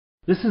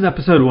This is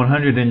episode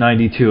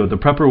 192 of the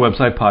Prepper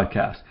Website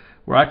Podcast,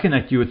 where I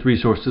connect you with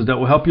resources that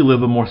will help you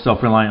live a more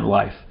self-reliant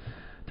life.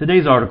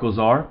 Today's articles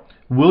are: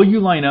 will you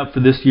line up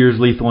for this year's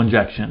lethal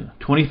injection?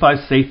 25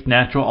 safe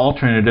natural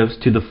alternatives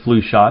to the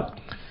flu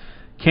shot.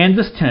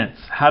 Canvas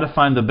tents, how to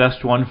find the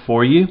best one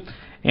for you.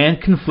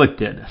 And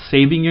Conflicted,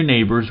 saving your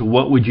neighbors,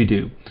 what would you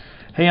do?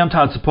 Hey, I'm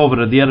Todd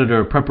Sepulveda, the editor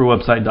of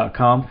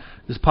PrepperWebsite.com.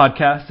 This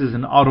podcast is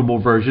an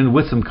audible version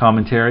with some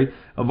commentary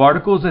of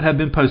articles that have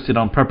been posted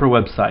on Prepper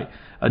Website,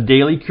 a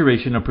daily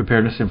curation of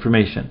preparedness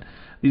information.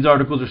 These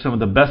articles are some of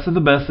the best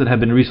that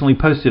have been recently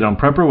posted on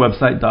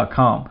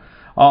PrepperWebsite.com.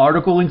 All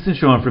article links and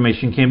show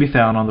information can be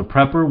found on the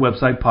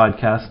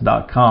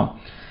PrepperWebsitePodcast.com.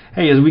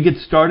 Hey, as we get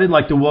started, I'd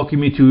like to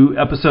welcome you to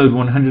episode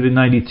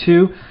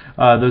 192.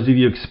 Those of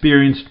you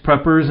experienced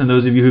preppers and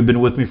those of you who've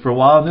been with me for a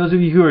while, and those of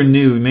you who are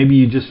new, maybe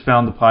you just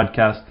found the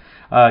podcast,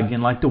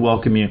 again, I'd like to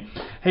welcome you.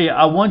 Hey,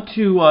 I want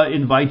to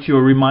invite you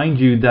or remind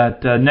you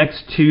that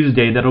next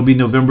Tuesday, that'll be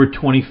November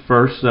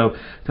 21st, so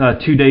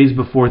 2 days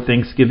before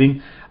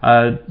Thanksgiving.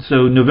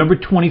 So November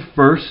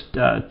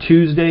 21st,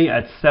 Tuesday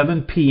at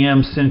 7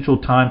 p.m. Central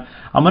Time,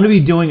 I'm going to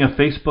be doing a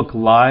Facebook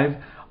Live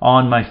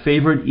on my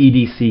favorite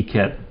EDC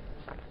kit.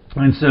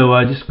 And so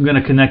just going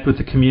to connect with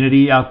the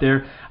community out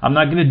there. I'm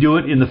not going to do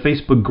it in the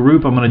Facebook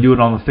group. I'm going to do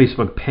it on the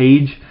Facebook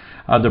page,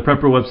 the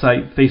Prepper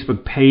Website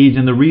Facebook page.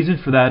 And the reason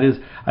for that is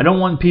I don't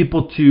want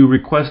people to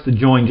request to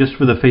join just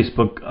for the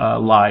Facebook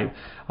Live.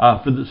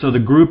 So the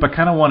group, I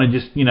kind of want to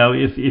just,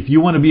 if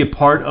you want to be a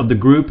part of the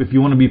group, if you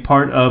want to be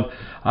part of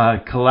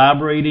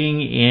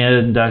collaborating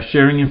and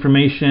sharing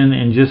information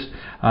and just,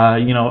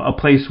 a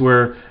place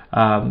where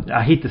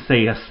I hate to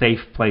say a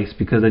safe place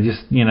because I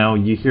just,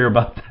 you hear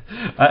about that.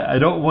 I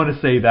don't want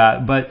to say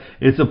that, but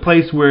it's a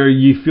place where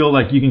you feel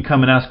like you can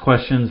come and ask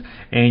questions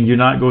and you're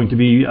not going to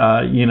be,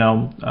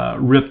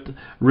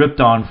 ripped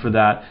on for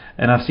that.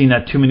 And I've seen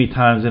that too many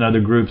times in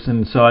other groups,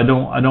 and so I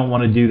don't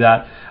want to do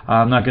that.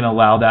 I'm not going to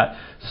allow that.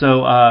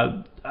 So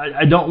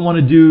I don't want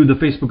to do the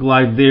Facebook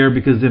Live there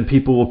because then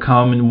people will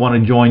come and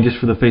want to join just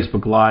for the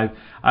Facebook Live.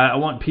 I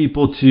want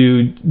people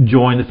to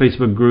join the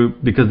Facebook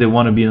group because they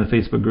want to be in the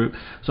Facebook group.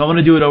 So I want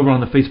to do it over on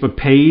the Facebook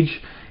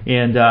page.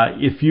 And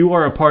if you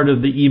are a part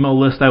of the email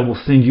list, I will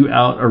send you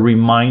out a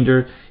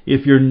reminder.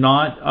 If you're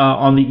not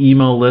on the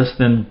email list,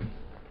 then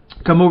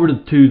come over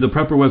to the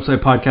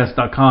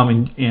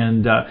PrepperWebsitePodcast.com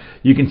and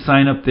you can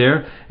sign up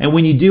there. And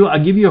when you do,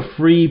 I'll give you a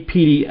free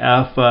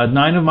PDF.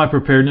 9 of my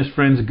preparedness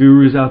friends,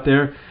 gurus out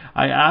there,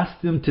 I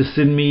asked them to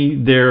send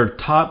me their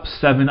top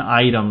 7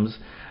 items,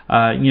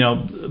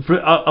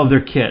 of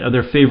their kit, of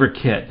their favorite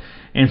kit.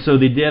 And so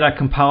they did. I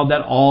compiled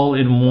that all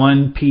in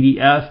one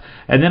PDF.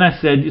 And then I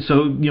said,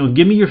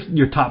 give me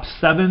your top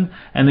 7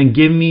 and then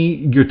give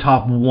me your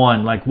top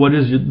 1. Like, what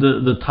is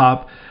the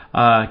top,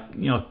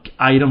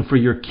 item for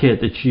your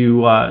kit that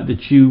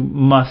you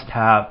must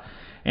have.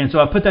 And so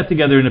I put that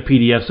together in a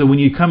PDF. So when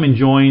you come and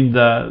join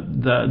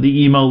the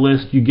email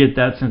list, you get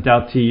that sent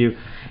out to you.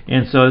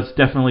 And so it's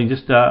definitely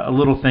just a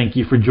little thank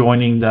you for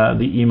joining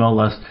the email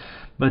list.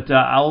 But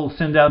I'll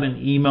send out an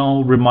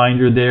email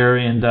reminder there,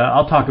 and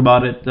I'll talk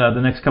about it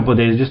the next couple of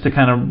days just to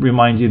kind of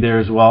remind you there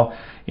as well.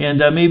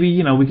 And maybe,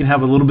 we can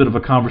have a little bit of a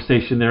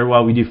conversation there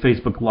while we do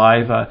Facebook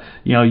Live.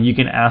 You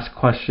can ask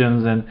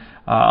questions, and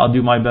I'll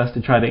do my best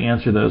to try to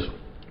answer those.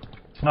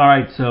 All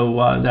right,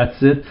 so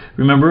that's it.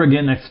 Remember,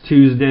 again, next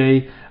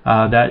Tuesday,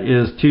 that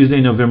is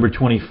Tuesday, November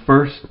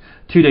 21st,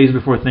 2 days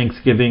before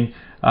Thanksgiving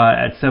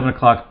at 7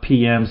 o'clock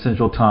p.m.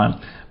 Central Time.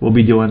 We'll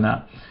be doing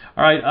that.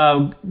 All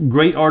right,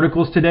 great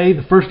articles today.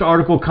 The first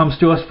article comes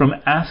to us from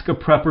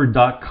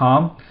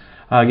askaprepper.com.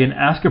 Again,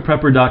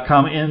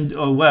 askaprepper.com. And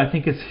what I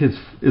think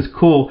is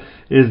cool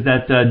is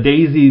that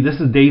this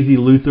is Daisy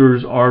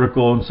Luther's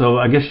article, and so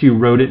I guess she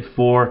wrote it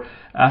for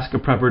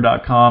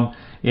askaprepper.com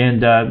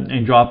and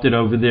dropped it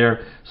over there.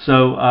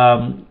 So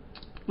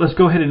let's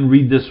go ahead and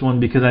read this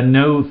one because I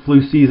know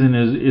flu season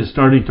is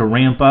starting to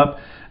ramp up.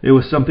 It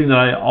was something that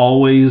I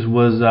always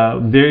was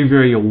very,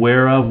 very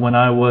aware of when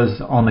I was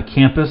on the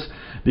campus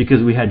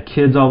because we had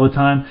kids all the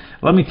time.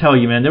 Let me tell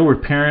you, man, there were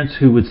parents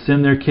who would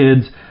send their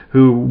kids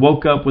who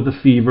woke up with a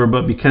fever,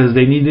 but because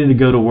they needed to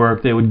go to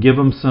work, they would give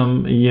them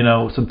some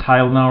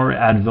Tylenol or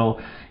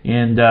Advil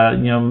and,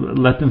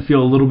 let them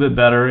feel a little bit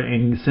better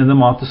and send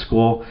them off to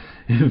school,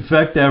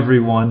 infect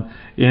everyone.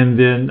 And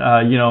then,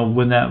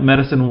 when that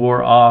medicine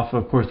wore off,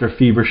 of course, their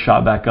fever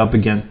shot back up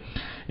again.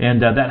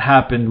 And that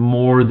happened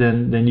more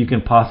than you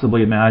can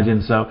possibly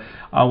imagine. So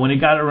when it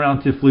got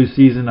around to flu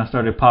season, I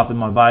started popping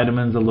my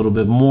vitamins a little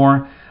bit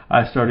more.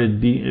 I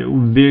started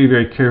being very,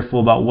 very careful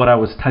about what I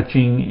was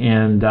touching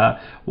and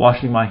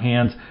washing my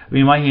hands. I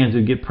mean, my hands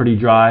would get pretty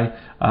dry.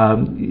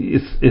 You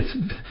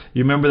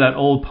remember that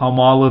old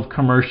Palmolive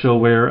commercial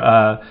where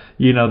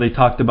they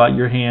talked about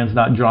your hands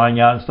not drying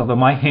out and stuff. But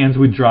my hands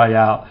would dry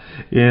out,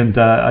 and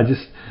I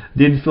just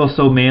didn't feel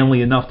so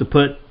manly enough to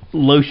put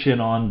lotion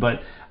on,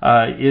 but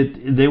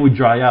they would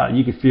dry out.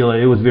 You could feel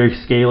it. It was very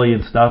scaly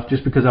and stuff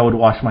just because I would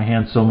wash my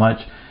hands so much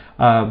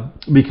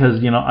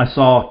because I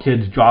saw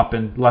kids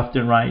dropping left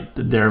and right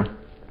there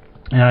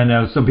And I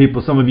know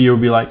some of you will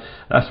be like,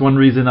 that's one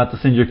reason not to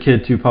send your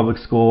kid to public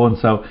school. And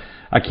so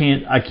I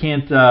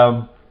can't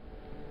deny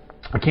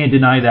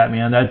that,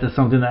 man. That is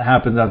something that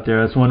happens out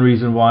there. That's one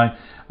reason why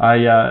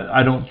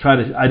I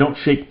don't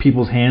shake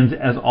people's hands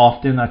as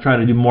often. I try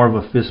to do more of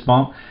a fist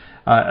bump,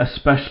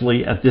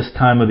 especially at this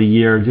time of the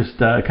year, just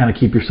kind of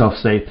keep yourself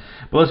safe.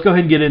 But let's go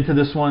ahead and get into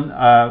this one.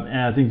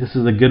 And I think this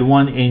is a good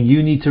one, and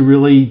you need to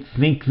really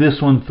think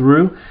this one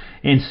through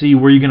and see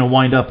where you're going to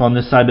wind up on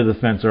this side of the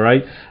fence. All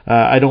right.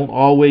 I don't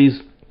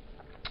always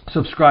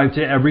subscribe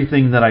to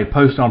everything that I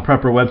post on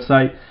Prepper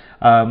website.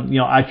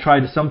 I try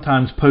to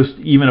sometimes post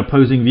even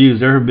opposing views.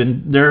 There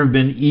have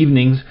been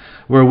evenings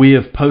where we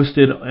have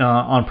posted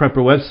on Prepper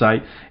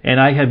website,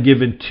 and I have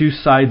given two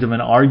sides of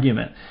an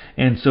argument.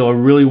 And so I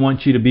really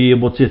want you to be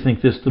able to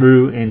think this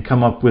through and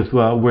come up with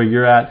where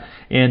you're at.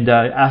 And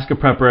Ask a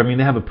Prepper, I mean,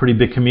 they have a pretty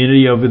big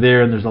community over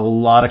there, and there's a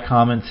lot of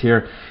comments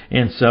here.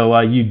 And so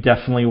you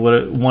definitely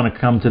would want to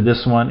come to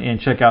this one and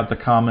check out the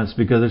comments,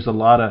 because there's a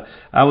lot of,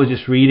 I was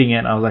just reading it,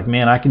 and I was like,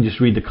 man, I can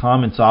just read the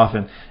comments off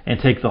and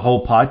take the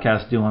whole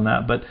podcast doing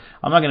that. But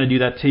I'm not going to do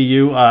that to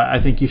you. I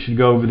think you should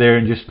go over there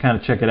and just kind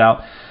of check it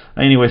out.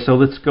 Anyway, so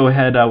let's go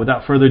ahead.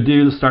 Without further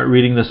ado, let's start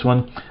reading this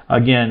one.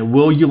 Again,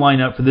 will you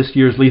line up for this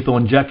year's lethal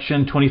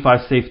injection?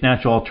 25 safe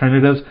natural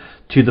alternatives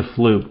to the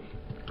flu.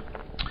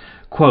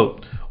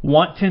 Quote,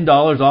 want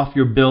 $10 off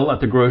your bill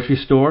at the grocery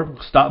store?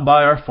 Stop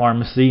by our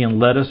pharmacy and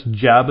let us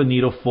jab a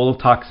needle full of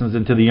toxins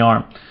into the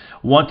arm.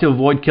 Want to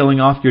avoid killing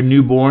off your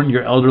newborn,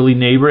 your elderly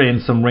neighbor,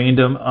 and some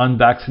random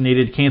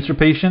unvaccinated cancer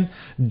patient?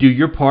 Do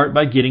your part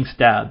by getting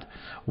stabbed.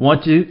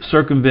 Want to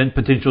circumvent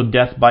potential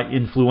death by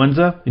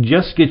influenza?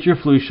 Just get your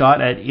flu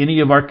shot at any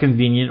of our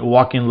convenient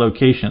walk-in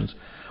locations.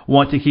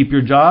 Want to keep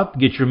your job?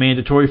 Get your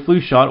mandatory flu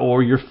shot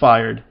or you're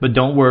fired. But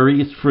don't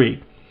worry, it's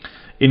free.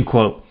 End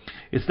quote.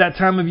 It's that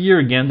time of year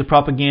again. The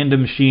propaganda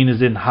machine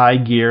is in high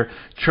gear,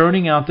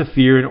 churning out the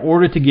fear in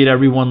order to get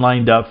everyone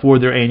lined up for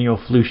their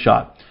annual flu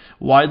shot.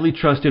 Widely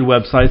trusted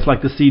websites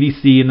like the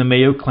CDC and the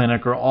Mayo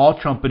Clinic are all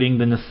trumpeting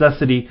the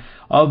necessity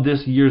of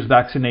this year's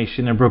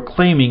vaccination and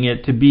proclaiming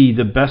it to be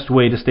the best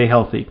way to stay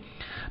healthy.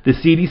 The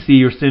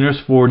CDC, or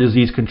Centers for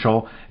Disease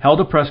Control, held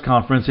a press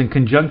conference in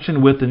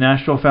conjunction with the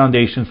National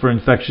Foundation for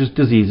Infectious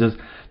Diseases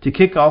to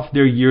kick off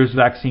their year's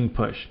vaccine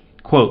push.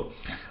 Quote,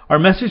 our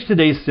message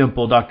today is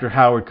simple, Dr.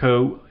 Howard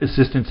Koh,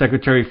 Assistant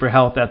Secretary for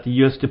Health at the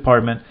U.S.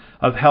 Department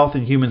of Health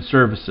and Human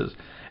Services.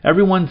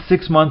 Everyone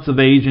 6 months of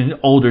age and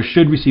older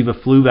should receive a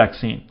flu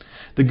vaccine.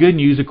 The good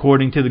news,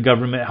 according to the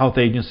government health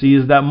agency,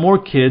 is that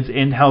more kids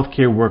and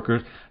healthcare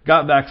workers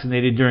got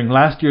vaccinated during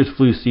last year's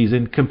flu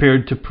season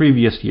compared to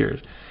previous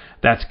years.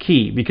 That's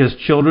key because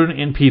children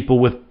and people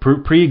with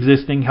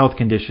pre-existing health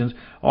conditions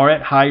are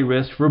at high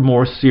risk for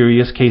more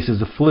serious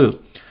cases of flu.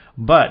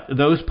 But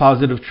those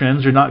positive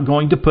trends are not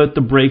going to put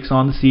the brakes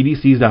on the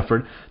CDC's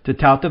effort to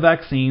tout the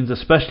vaccines,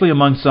 especially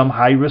among some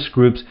high-risk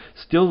groups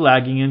still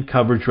lagging in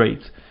coverage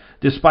rates.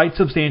 Despite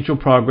substantial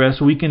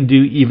progress, we can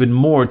do even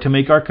more to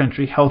make our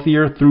country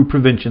healthier through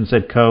prevention,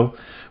 said Koh.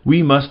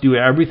 We must do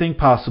everything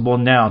possible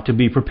now to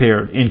be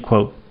prepared, end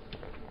quote.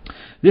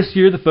 This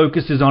year, the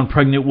focus is on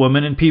pregnant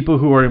women and people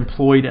who are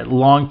employed at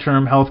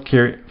long-term health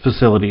care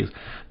facilities.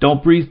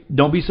 Don't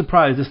be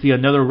surprised to see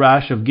another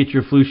rash of get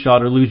your flu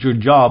shot or lose your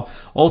job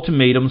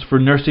ultimatums for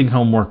nursing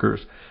home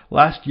workers.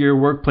 Last year,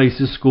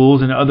 workplaces,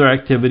 schools, and other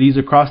activities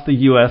across the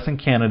U.S. and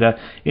Canada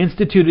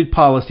instituted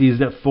policies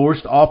that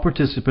forced all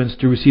participants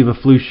to receive a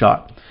flu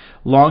shot.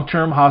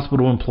 Long-term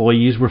hospital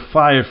employees were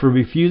fired for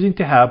refusing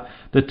to have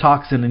the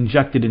toxin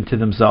injected into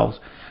themselves.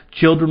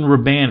 Children were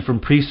banned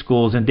from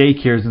preschools and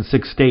daycares in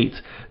 6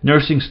 states.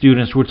 Nursing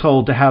students were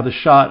told to have the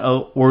shot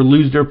or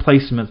lose their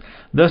placements,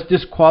 thus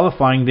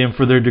disqualifying them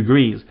for their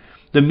degrees.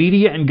 The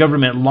media and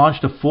government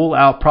launched a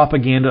full-out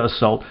propaganda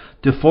assault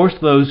to force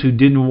those who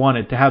didn't want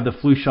it to have the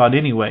flu shot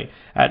anyway,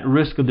 at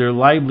risk of their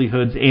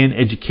livelihoods and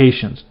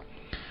educations.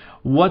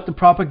 What the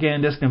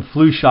propagandists and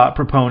flu shot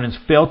proponents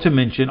fail to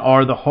mention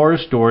are the horror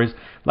stories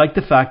like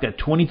the fact that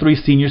 23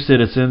 senior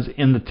citizens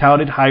in the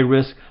touted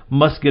high-risk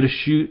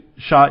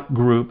must-get-a-shot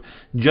group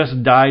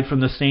just died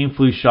from the same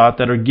flu shot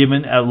that are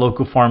given at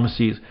local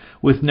pharmacies,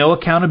 with no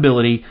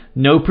accountability,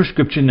 no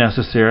prescription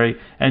necessary,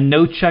 and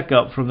no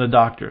checkup from the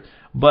doctor.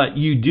 But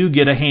you do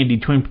get a handy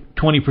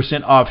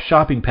 20% off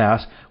shopping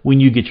pass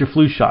when you get your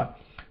flu shot.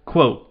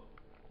 Quote,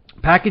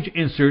 package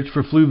inserts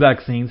for flu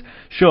vaccines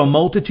show a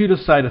multitude of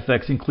side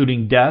effects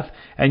including death,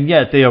 and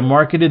yet they are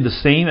marketed the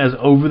same as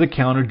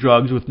over-the-counter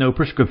drugs with no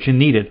prescription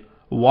needed.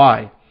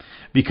 Why?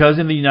 Because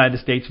in the United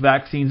States,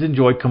 vaccines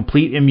enjoy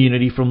complete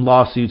immunity from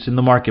lawsuits in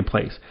the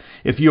marketplace.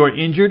 If you are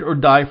injured or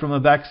die from a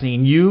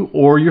vaccine, you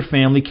or your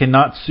family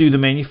cannot sue the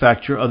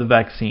manufacturer of the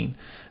vaccine.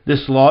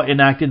 This law,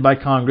 enacted by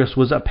Congress,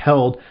 was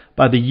upheld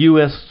by the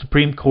U.S.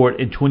 Supreme Court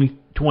in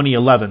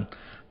 2011.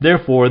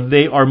 Therefore,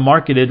 they are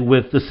marketed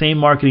with the same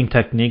marketing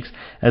techniques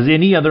as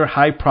any other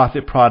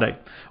high-profit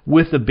product.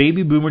 With the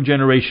baby boomer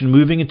generation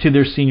moving into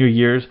their senior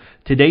years,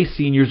 today's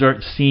seniors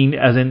are seen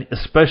as an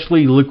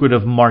especially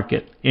lucrative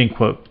market, end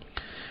quote.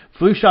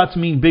 Flu shots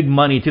mean big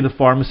money to the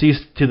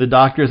pharmacies, to the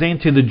doctors, and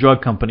to the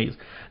drug companies.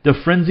 The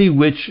frenzy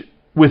with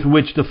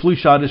which the flu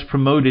shot is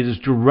promoted is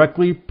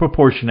directly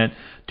proportionate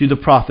to the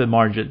profit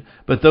margin.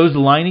 But those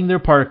lining their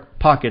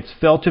pockets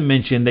fail to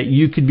mention that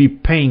you could be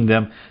paying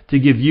them to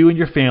give you and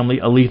your family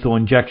a lethal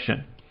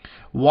injection.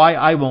 Why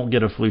I won't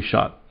get a flu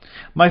shot?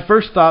 My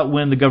first thought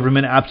when the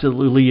government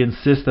absolutely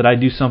insists that I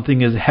do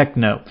something is heck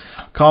no.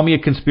 Call me a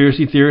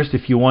conspiracy theorist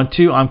if you want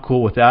to, I'm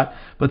cool with that.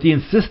 But the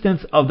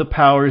insistence of the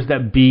powers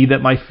that be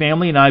that my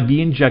family and I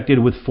be injected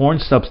with foreign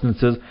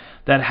substances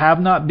that have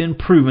not been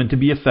proven to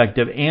be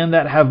effective and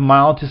that have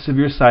mild to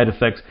severe side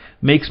effects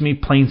makes me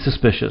plain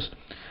suspicious.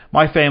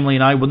 My family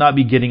and I will not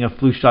be getting a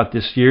flu shot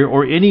this year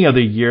or any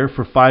other year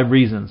for 5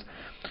 reasons.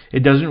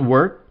 It doesn't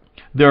work.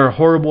 There are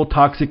horrible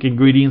toxic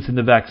ingredients in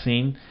the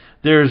vaccine.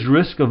 There is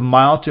risk of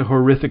mild to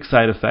horrific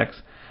side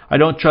effects. I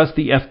don't trust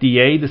the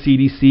FDA, the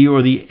CDC,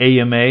 or the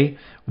AMA.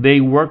 They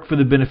work for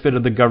the benefit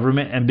of the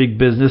government and big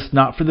business,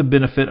 not for the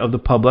benefit of the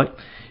public.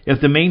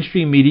 If the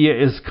mainstream media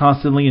is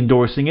constantly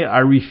endorsing it, I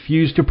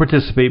refuse to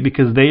participate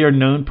because they are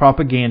known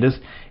propagandists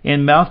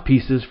and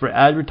mouthpieces for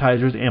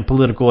advertisers and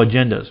political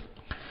agendas.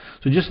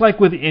 So just like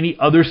with any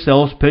other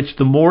sales pitch,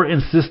 the more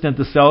insistent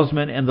the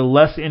salesman and the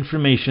less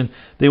information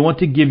they want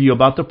to give you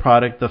about the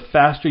product, the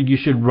faster you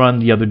should run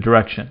the other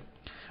direction.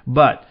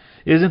 But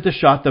isn't the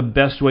shot the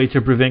best way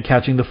to prevent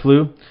catching the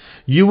flu?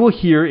 You will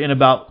hear in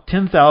about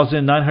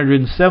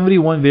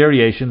 10,971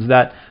 variations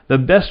that the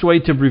best way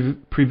to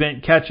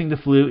prevent catching the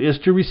flu is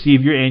to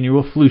receive your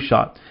annual flu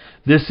shot.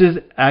 This is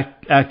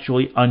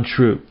actually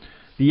untrue.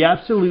 The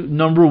absolute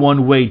number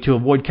one way to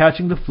avoid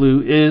catching the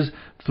flu is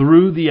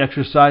through the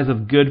exercise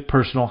of good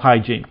personal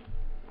hygiene.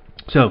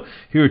 So,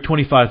 here are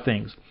 25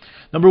 things.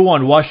 Number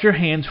 1, wash your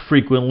hands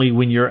frequently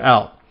when you're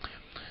out.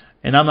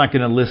 And I'm not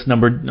going to list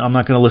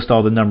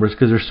all the numbers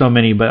because there's so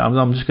many, but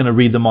I'm just going to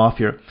read them off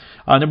here.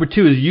 Number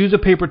 2 is use a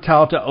paper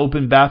towel to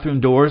open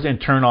bathroom doors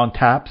and turn on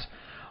taps.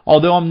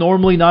 Although I'm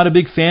normally not a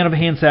big fan of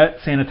hand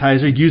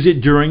sanitizer, use it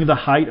during the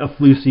height of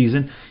flu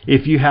season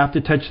if you have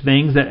to touch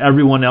things that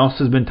everyone else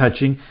has been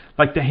touching,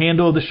 like the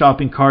handle of the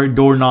shopping cart,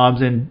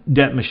 doorknobs, and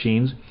debt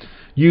machines.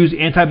 Use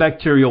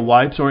antibacterial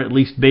wipes, or at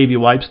least baby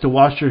wipes, to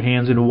wash your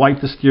hands and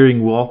wipe the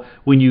steering wheel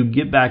when you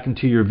get back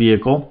into your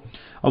vehicle.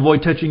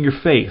 Avoid touching your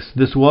face.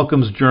 This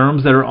welcomes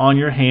germs that are on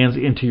your hands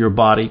into your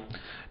body.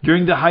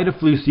 During the height of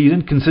flu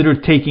season, consider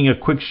taking a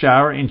quick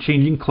shower and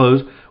changing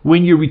clothes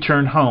when you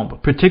return home,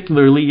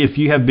 particularly if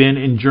you have been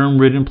in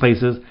germ-ridden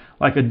places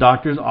like a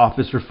doctor's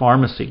office or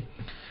pharmacy.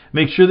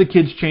 Make sure the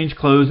kids change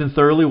clothes and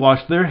thoroughly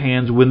wash their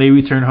hands when they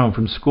return home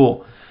from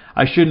school.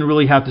 I shouldn't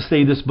really have to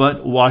say this,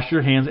 but wash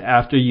your hands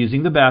after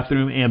using the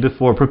bathroom and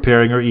before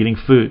preparing or eating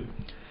food.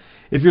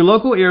 If your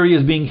local area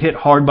is being hit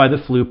hard by the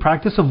flu,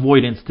 practice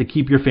avoidance to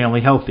keep your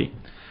family healthy.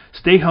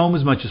 Stay home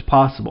as much as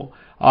possible.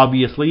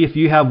 Obviously, if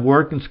you have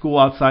work and school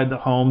outside the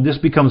home, this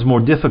becomes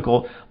more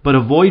difficult, but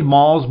avoid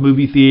malls,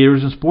 movie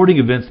theaters, and sporting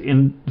events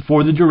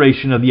for the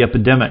duration of the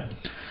epidemic.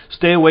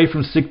 Stay away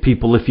from sick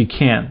people if you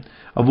can.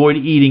 Avoid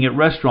eating at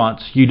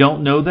restaurants. You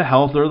don't know the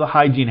health or the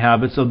hygiene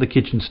habits of the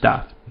kitchen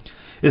staff.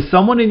 If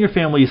someone in your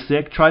family is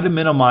sick, try to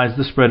minimize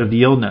the spread of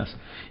the illness.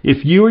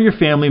 If you or your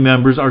family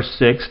members are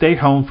sick, stay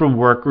home from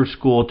work or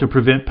school to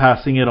prevent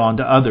passing it on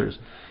to others.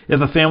 If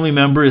a family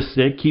member is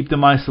sick, keep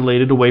them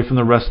isolated away from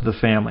the rest of the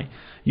family.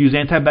 Use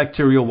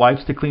antibacterial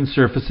wipes to clean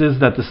surfaces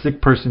that the sick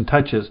person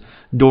touches: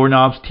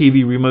 doorknobs,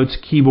 TV remotes,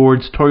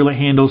 keyboards, toilet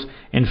handles,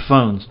 and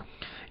phones.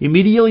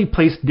 Immediately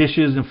place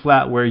dishes and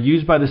flatware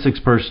used by the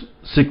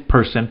sick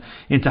person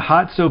into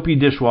hot soapy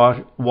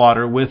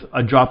dishwater with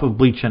a drop of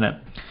bleach in it.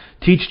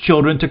 Teach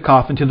children to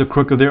cough into the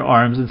crook of their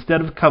arms instead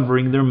of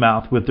covering their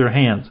mouth with their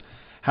hands.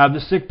 Have the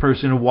sick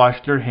person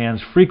wash their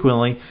hands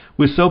frequently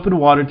with soap and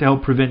water to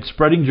help prevent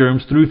spreading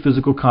germs through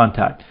physical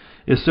contact.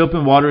 If soap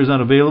and water is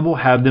unavailable,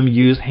 have them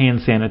use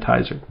hand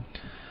sanitizer.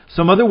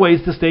 Some other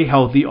ways to stay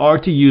healthy are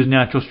to use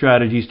natural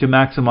strategies to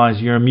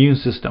maximize your immune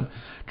system.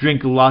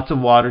 Drink lots of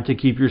water to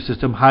keep your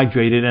system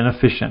hydrated and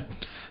efficient.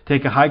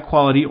 Take a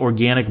high-quality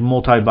organic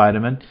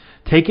multivitamin.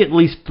 Take at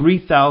least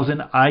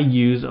 3,000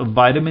 IUs of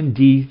vitamin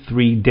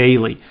D3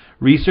 daily.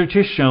 Research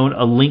has shown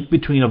a link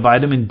between a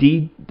vitamin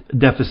D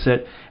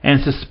deficit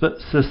and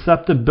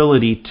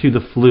susceptibility to the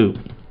flu.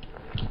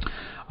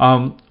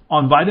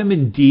 On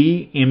vitamin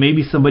D, and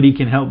maybe somebody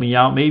can help me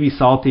out, maybe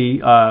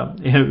Salty,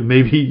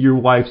 maybe your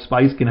wife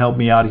Spice can help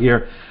me out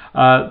here.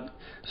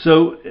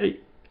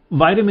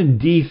 Vitamin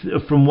D,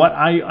 from what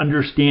I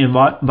understand,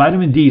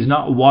 vitamin D is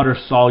not water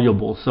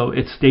soluble, so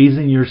it stays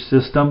in your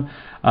system.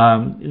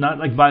 Not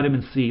like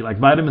vitamin C. Like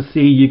vitamin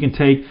C, you can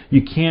take,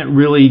 you can't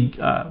really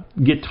go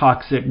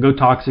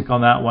toxic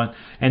on that one,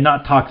 and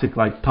not toxic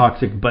like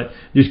toxic, but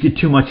you just get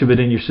too much of it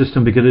in your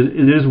system because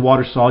it is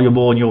water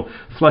soluble and you'll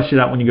flush it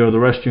out when you go to the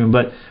restroom.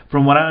 But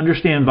from what I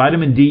understand,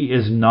 vitamin D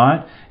is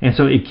not, and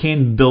so it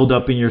can build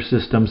up in your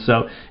system.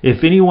 So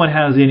if anyone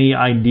has any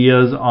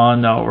ideas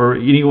on, or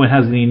anyone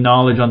has any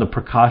knowledge on the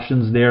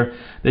precautions there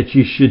that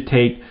you should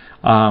take,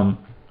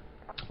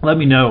 let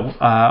me know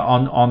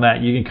on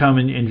that. You can come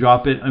and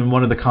drop it in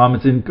one of the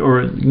comments in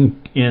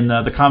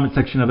the comment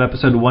section of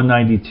episode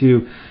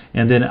 192,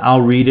 and then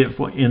I'll read it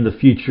in the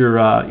future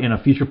in a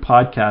future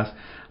podcast.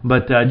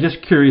 But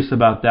just curious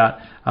about that.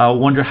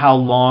 Wonder how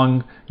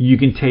long you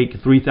can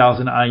take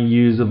 3,000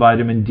 IUs of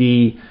vitamin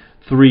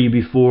D3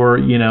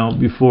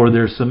 before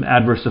there's some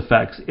adverse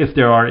effects, if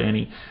there are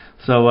any.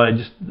 So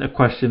just a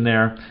question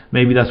there.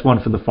 Maybe that's one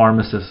for the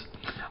pharmacist.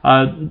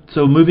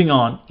 So moving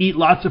on. Eat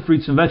lots of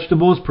fruits and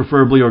vegetables,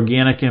 preferably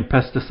organic and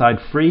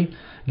pesticide-free.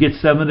 Get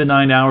 7 to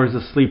 9 hours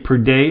of sleep per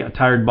day. A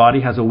tired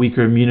body has a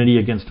weaker immunity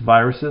against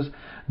viruses.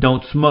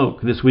 Don't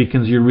smoke. This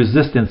weakens your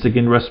resistance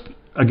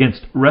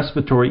against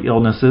respiratory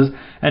illnesses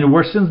and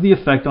worsens the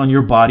effect on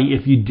your body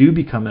if you do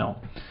become ill.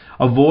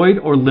 Avoid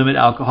or limit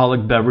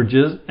alcoholic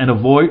beverages and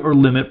avoid or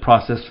limit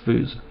processed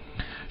foods.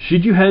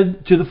 Should you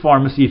head to the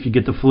pharmacy if you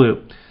get the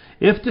flu?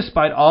 If,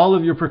 despite all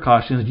of your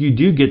precautions, you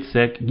do get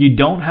sick, you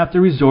don't have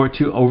to resort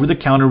to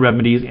over-the-counter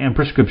remedies and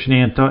prescription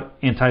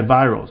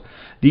antivirals.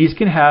 These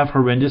can have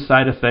horrendous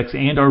side effects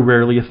and are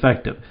rarely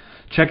effective.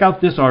 Check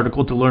out this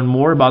article to learn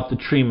more about the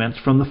treatments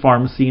from the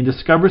pharmacy and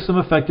discover some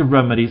effective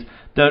remedies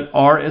that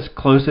are as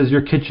close as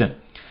your kitchen.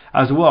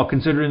 As well,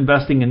 consider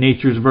investing in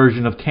nature's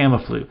version of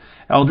Tamiflu,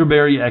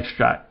 elderberry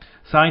extract.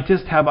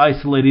 Scientists have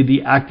isolated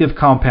the active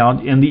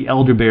compound in the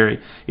elderberry.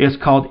 It is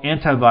called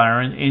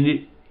antivirin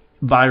and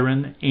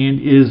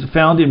is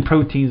found in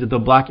proteins of the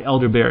black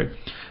elderberry.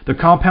 The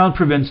compound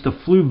prevents the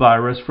flu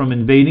virus from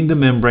invading the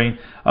membrane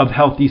of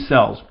healthy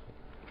cells.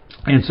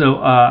 And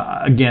so,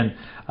 again,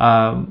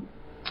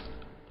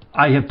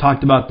 I have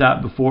talked about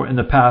that before in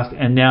the past,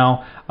 and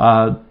now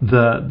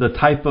the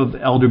type of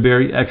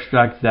elderberry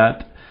extract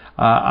that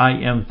I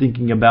am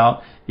thinking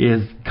about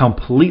is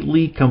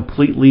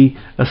completely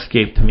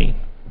escaped me.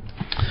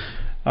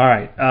 All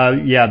right,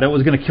 yeah, that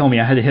was going to kill me.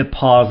 I had to hit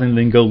pause and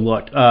then go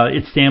look.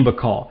 It's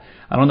Sambucol.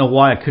 I don't know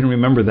why I couldn't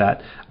remember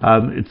that.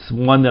 It's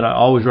one that I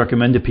always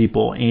recommend to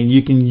people, and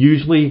you can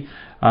usually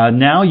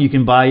now you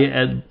can buy it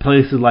at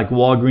places like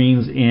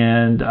Walgreens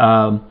and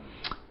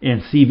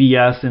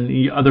CVS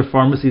and other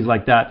pharmacies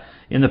like that.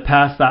 In the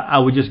past, I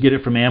would just get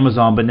it from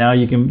Amazon, but now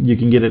you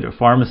can get it at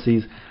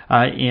pharmacies,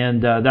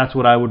 and that's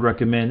what I would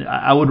recommend.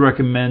 I would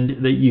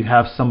recommend that you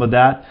have some of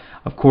that.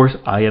 Of course,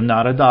 I am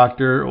not a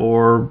doctor,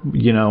 or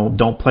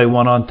don't play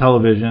one on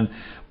television,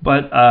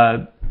 but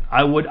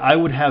I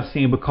would have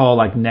Sambucol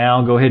like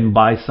now. Go ahead and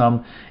buy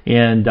some,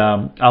 and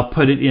I'll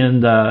put it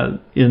in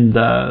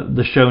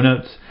the show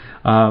notes.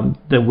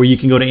 That where you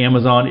can go to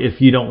Amazon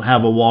if you don't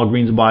have a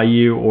Walgreens by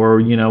you,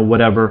 or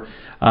whatever,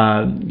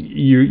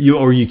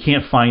 you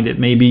can't find it.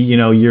 Maybe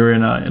you're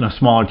in a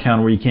smaller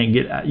town where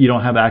you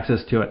don't have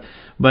access to it.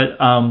 But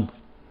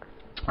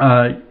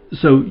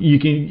so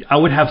I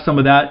would have some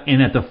of that,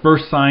 and at the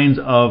first signs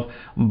of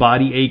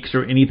body aches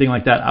or anything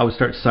like that, I would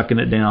start sucking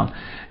it down.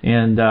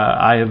 And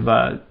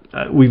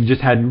we've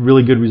just had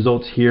really good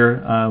results here.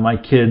 My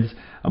kids,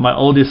 my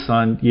oldest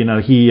son,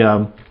 he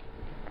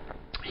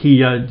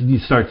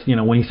starts,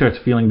 when he starts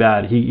feeling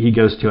bad, he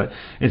goes to it.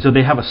 And so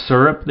they have a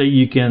syrup that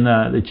you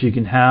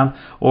can have,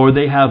 or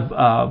they have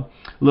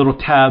little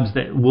tabs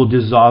that will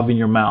dissolve in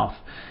your mouth.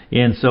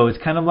 And so it's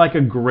kind of like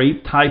a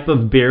grape type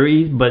of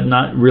berry, but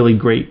not really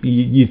grape.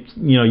 You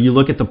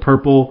look at the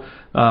purplish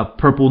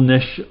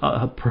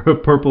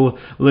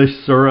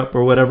syrup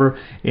or whatever,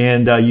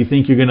 and you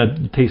think you're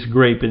gonna taste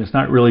grape, and it's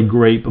not really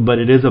grape, but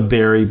it is a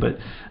berry, but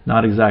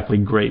not exactly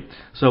grape.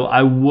 So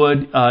I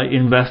would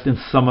invest in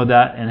some of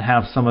that and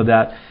have some of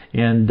that,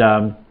 and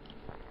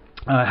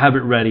have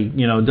it ready,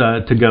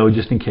 to go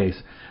just in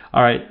case.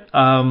 All right.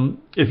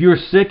 If you're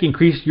sick,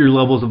 increase your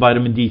levels of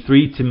vitamin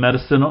D3 to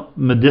medicinal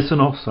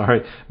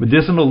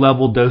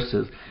level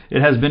doses.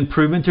 It has been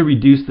proven to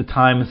reduce the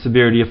time and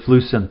severity of flu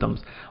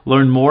symptoms.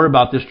 Learn more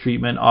about this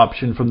treatment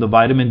option from the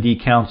Vitamin D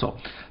Council.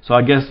 So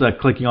I guess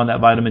clicking on that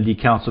Vitamin D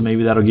Council,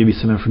 maybe that'll give you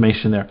some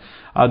information there.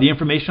 The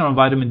information on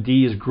vitamin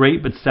D is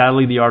great, but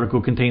sadly the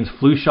article contains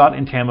flu shot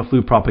and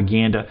Tamiflu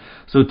propaganda.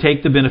 So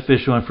take the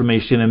beneficial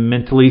information and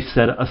mentally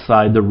set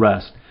aside the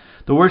rest.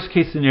 The worst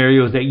case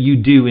scenario is that you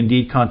do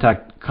indeed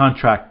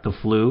contract the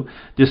flu.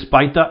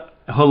 Despite the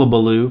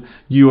hullabaloo,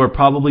 you are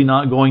probably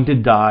not going to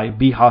die,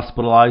 be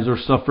hospitalized, or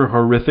suffer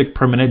horrific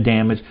permanent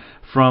damage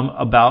from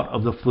a bout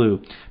of the flu.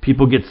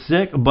 People get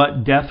sick,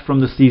 but death from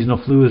the seasonal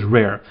flu is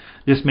rare.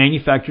 This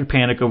manufactured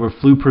panic over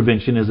flu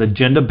prevention is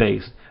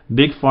agenda-based.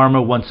 Big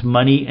Pharma wants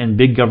money and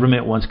big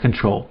government wants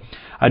control.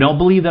 I don't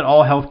believe that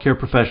all healthcare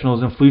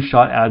professionals and flu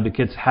shot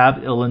advocates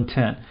have ill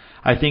intent.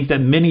 I think that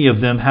many of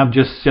them have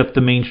just sipped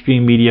the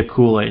mainstream media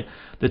Kool-Aid.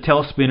 The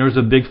tailspinners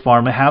of Big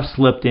Pharma have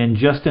slipped in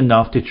just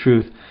enough to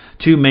truth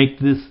to make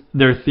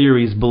their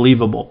theories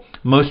believable.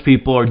 Most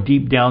people are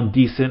deep down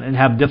decent and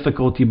have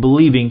difficulty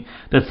believing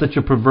that such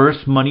a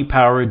perverse money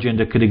power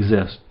agenda could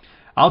exist.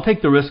 I'll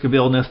take the risk of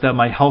illness that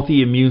my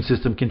healthy immune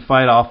system can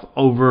fight off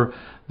over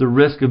the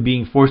risk of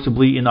being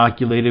forcibly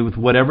inoculated with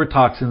whatever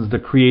toxins the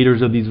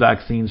creators of these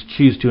vaccines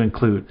choose to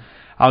include.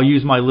 I'll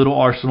use my little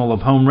arsenal of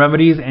home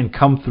remedies and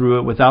come through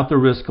it without the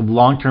risk of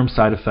long-term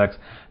side effects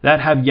that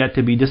have yet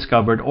to be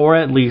discovered or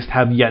at least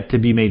have yet to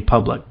be made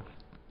public.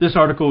 This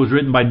article was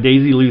written by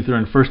Daisy Luther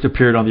and first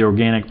appeared on The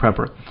Organic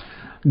Prepper.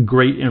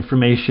 Great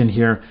information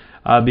here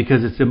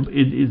because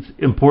it's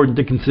important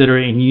to consider,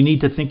 and you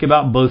need to think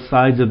about both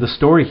sides of the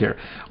story here.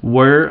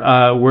 Where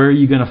are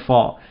you going to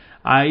fall?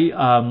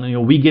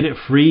 We get it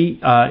free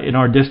in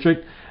our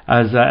district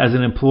as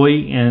an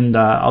employee, and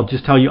I'll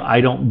just tell you,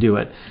 I don't do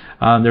it.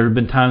 There have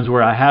been times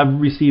where I have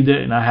received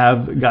it and I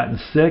have gotten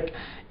sick,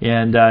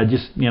 and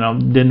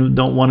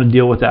don't want to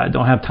deal with that. I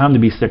don't have time to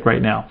be sick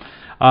right now.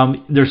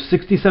 There's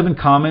 67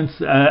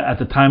 comments at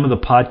the time of the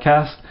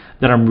podcast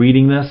that I'm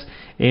reading this,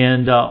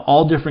 and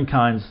all different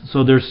kinds.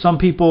 So there's some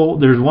people,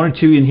 there's one or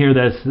two in here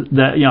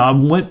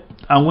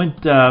I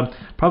went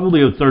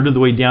probably a third of the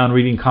way down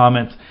reading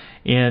comments,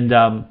 and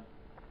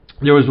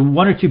there was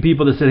one or two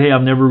people that said, hey,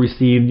 I've never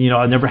received,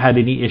 I've never had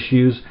any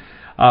issues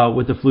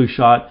with the flu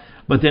shot.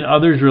 But then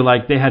others were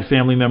like, they had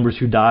family members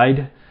who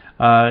died.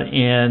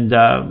 And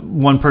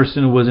one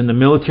person was in the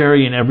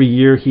military, and every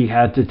year he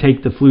had to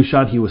take the flu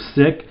shot. He was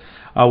sick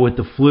with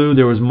the flu.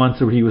 There was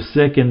months where he was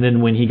sick, and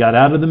then when he got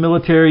out of the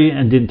military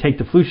and didn't take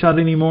the flu shot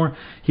anymore,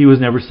 he was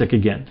never sick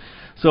again.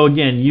 So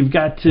again, you've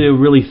got to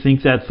really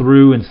think that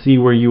through and see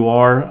where you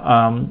are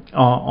on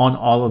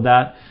all of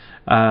that.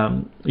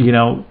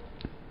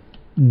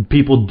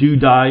 People do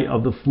die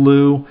of the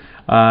flu,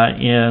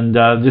 and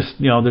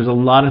there's a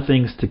lot of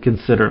things to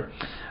consider.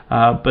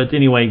 But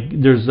anyway,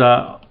 there's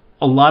a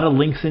lot of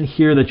links in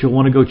here that you'll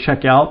want to go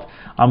check out.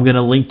 I'm going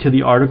to link to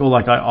the article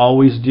like I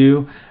always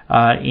do,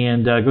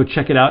 and go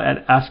check it out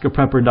at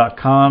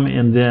askaprepper.com.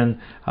 And then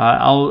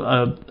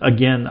I'll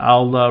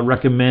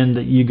recommend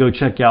that you go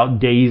check out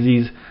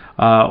Daisy's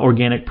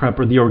Organic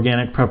Prepper, the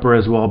Organic Prepper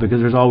as well, because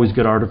there's always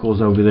good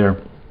articles over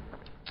there.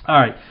 All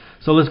right.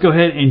 So let's go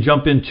ahead and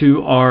jump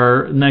into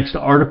our next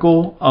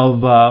article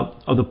of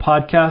the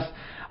podcast.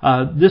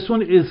 This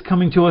one is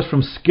coming to us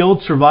from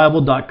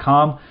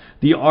SkilledSurvival.com.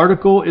 The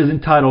article is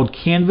entitled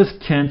Canvas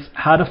Tents,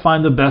 How to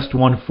Find the Best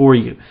One for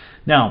You.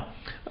 Now,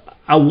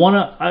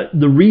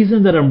 the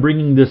reason that I'm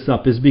bringing this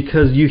up is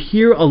because you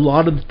hear a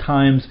lot of the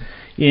times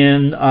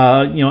in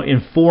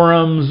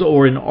forums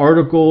or in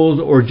articles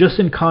or just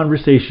in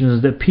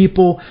conversations that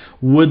people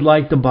would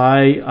like to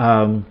buy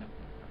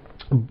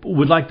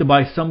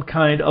some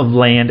kind of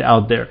land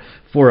out there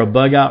for a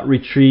bug out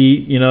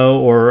retreat,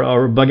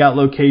 or a bug out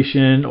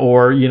location,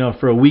 or,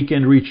 for a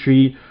weekend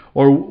retreat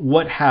or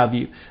what have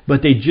you,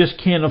 but they just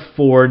can't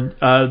afford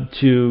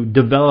to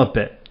develop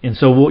it. And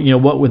so,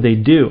 what would they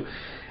do?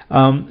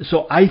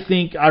 So I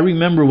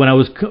remember when I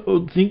was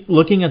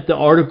looking at the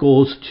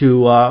articles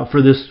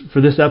for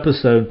this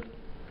episode,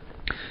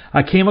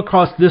 I came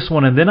across this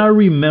one, and then I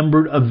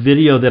remembered a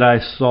video that I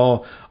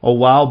saw a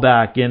while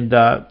back, and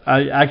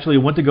I actually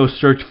went to go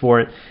search for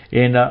it,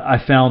 and I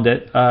found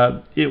it.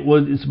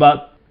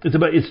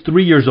 It's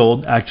 3 years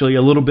old, actually,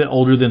 a little bit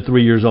older than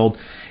 3 years old,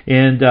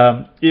 and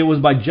it was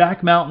by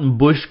Jack Mountain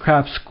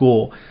Bushcraft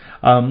School.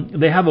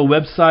 They have a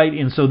website,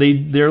 and so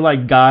they're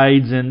like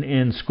guides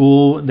in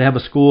school. They have a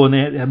school, and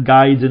they have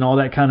guides and all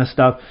that kind of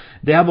stuff.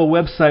 They have a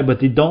website, but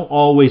they don't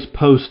always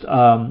post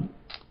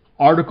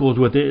articles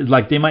with it.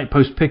 Like they might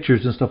post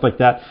pictures and stuff like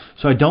that.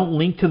 So I don't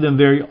link to them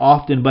very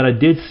often, but I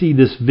did see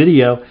this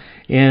video,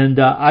 and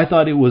I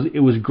thought it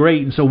was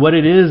great. And so what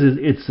it is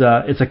it's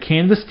a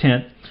canvas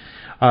tent.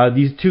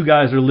 These two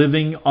guys are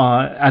living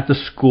at the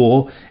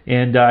school,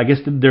 and I guess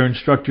they're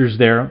instructors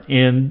there,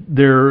 and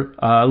they're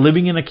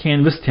living in a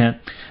canvas tent.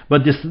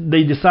 But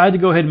they decide to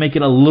go ahead and make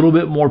it a little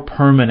bit more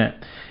permanent.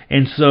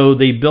 And so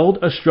they build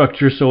a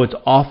structure so it's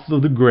off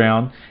of the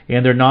ground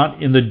and they're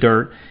not in the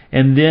dirt.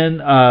 And then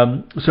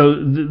so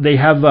they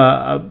have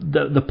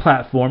the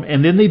platform,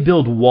 and then they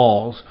build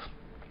walls.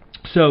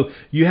 So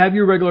you have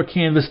your regular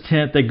canvas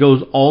tent that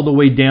goes all the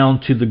way down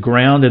to the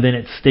ground, and then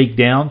it's staked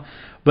down.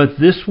 But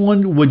this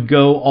one would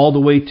go all the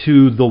way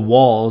to the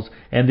walls,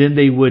 and then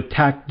they would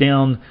tack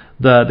down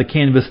the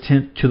canvas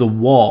tent to the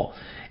wall.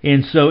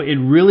 And so it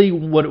really,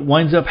 what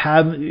winds up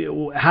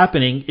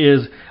happening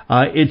is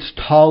it's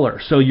taller.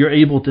 So you're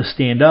able to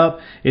stand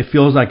up. It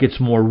feels like it's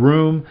more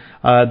room.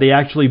 They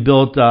actually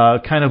built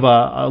kind of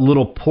a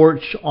little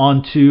porch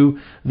onto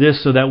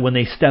this so that when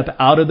they step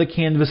out of the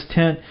canvas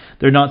tent,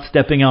 they're not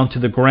stepping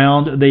onto the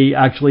ground. They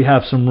actually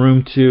have some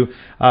room to,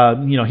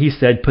 he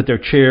said, put their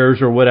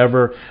chairs or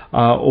whatever,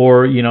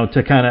 or,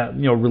 to kind of,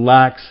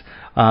 relax.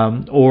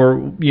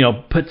 Or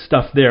put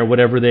stuff there,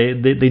 whatever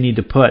they need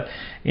to put,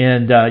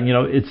 and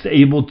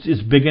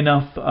it's big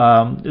enough.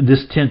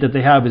 This tent that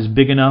they have is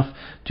big enough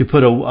to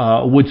put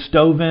a wood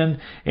stove in,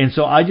 and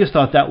so I just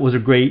thought that was a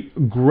great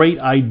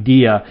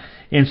idea.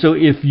 And so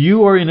if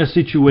you are in a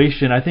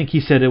situation, I think he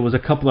said it was a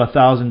couple of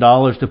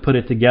 $1,000s to put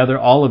it together,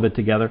 all of it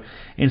together.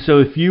 And so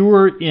if you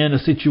were in a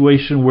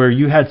situation where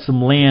you had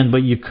some land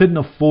but you couldn't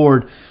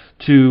afford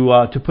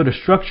to put a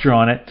structure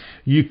on it,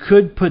 you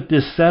could put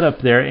this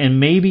setup there, and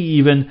maybe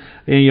even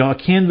a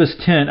canvas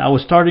tent. I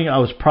was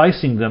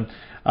pricing them.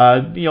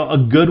 A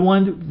good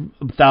one,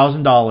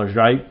 $1,000,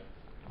 right?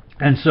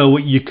 And so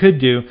what you could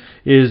do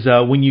is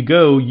when you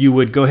go, you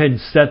would go ahead and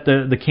set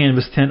the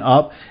canvas tent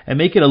up and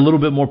make it a little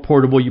bit more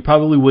portable. You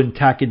probably wouldn't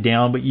tack it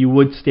down, but you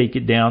would stake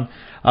it down.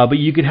 But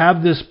you could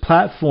have this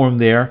platform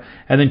there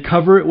and then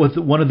cover it with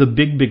one of the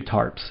big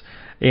tarps.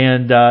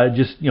 And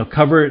just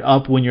cover it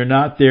up when you're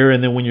not there,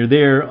 and then when you're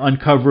there,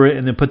 uncover it,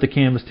 and then put the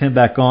canvas tent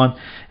back on,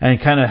 and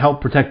kind of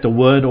help protect the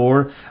wood.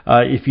 Or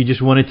if you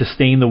just wanted to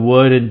stain the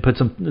wood and put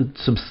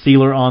some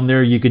sealer on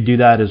there, you could do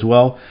that as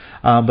well.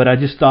 But I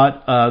just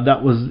thought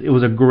it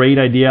was a great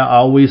idea. I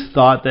always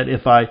thought that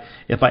if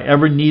I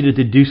ever needed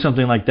to do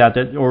something like that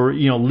or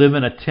live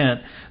in a tent,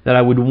 that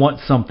I would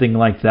want something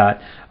like that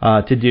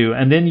to do.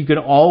 And then you could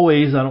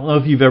always, I don't know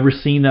if you've ever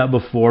seen that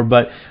before,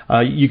 but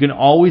you can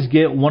always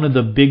get one of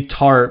the big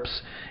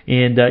tarps.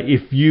 And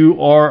if you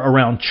are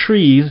around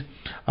trees,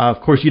 of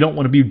course, you don't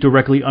want to be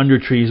directly under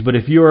trees, but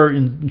if you are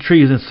in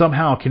trees and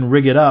somehow can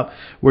rig it up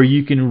where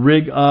you can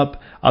rig up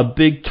a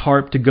big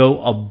tarp to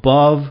go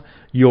above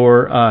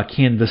your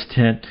canvas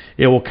tent,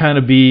 it will kind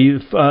of be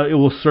it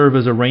will serve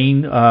as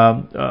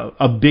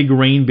a big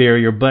rain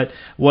barrier. But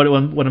what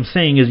I'm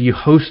saying is you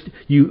hoist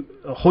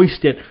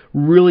it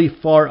really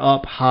far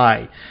up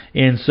high,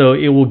 and so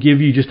it will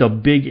give you just a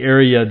big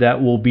area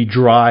that will be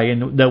dry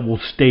and that will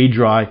stay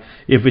dry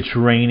if it's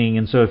raining.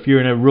 And so if you're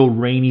in a real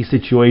rainy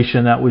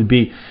situation, that would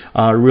be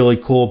really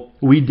cool.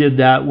 We did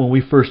that when we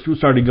first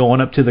started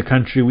going up to the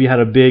country. We had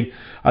a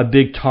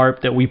big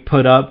tarp that we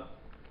put up.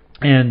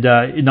 And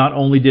not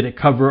only did it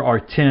cover our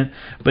tent,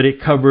 but it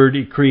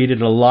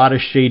created a lot of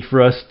shade for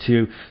us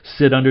to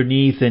sit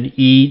underneath and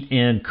eat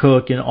and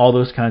cook and all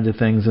those kinds of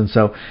things. And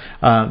so,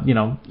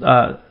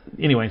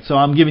 anyway, so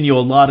I'm giving you a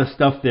lot of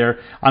stuff there.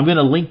 I'm going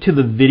to link to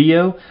the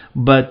video,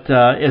 but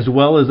as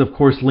well as, of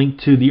course,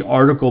 link to the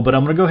article. But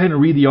I'm going to go ahead and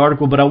read the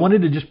article. But I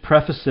wanted to just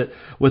preface it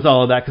with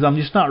all of that because I'm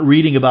just not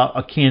reading about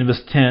a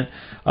canvas tent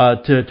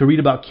to read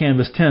about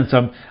canvas tents.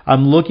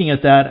 I'm looking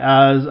at that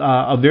as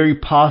a very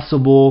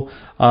possible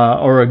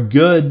or a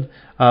good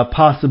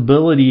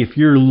possibility if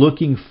you're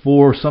looking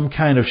for some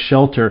kind of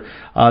shelter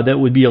that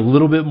would be a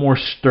little bit more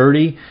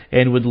sturdy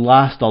and would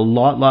last a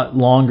lot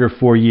longer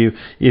for you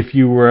if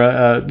you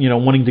were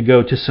wanting to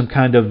go to some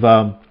kind of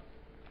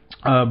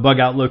bug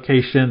out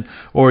location,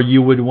 or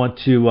you would want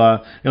to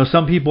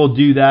some people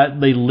do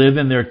that. They live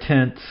in their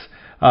tents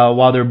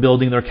while they're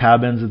building their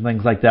cabins and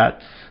things like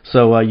that.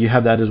 So you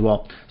have that as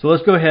well. So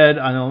let's go ahead.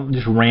 I know I'm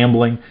just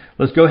rambling.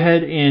 Let's go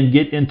ahead and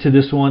get into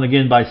this one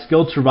again by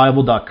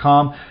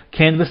SkilledSurvival.com.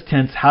 Canvas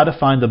tents, how to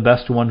find the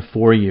best one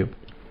for you.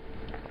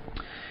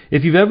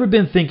 If you've ever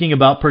been thinking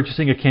about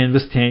purchasing a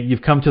canvas tent,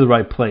 you've come to the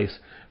right place.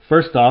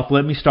 First off,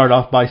 let me start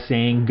off by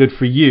saying good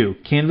for you.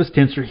 Canvas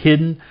tents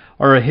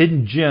are a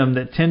hidden gem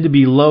that tend to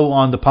be low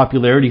on the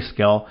popularity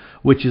scale,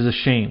 which is a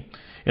shame.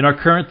 In our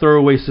current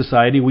throwaway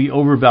society, we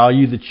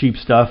overvalue the cheap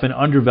stuff and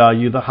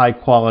undervalue the high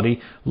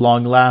quality,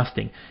 long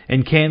lasting.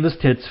 And canvas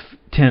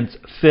tents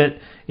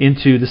fit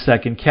into the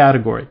second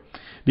category.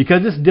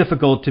 Because it's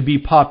difficult to be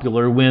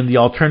popular when the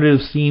alternative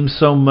seems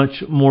so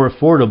much more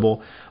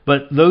affordable,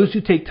 but those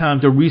who take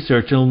time to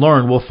research and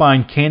learn will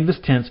find canvas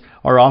tents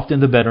are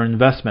often the better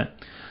investment.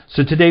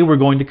 So today we're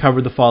going to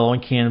cover the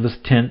following canvas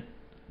tent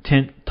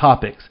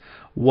topics.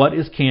 What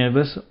is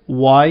canvas?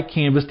 Why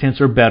canvas tents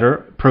are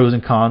better? Pros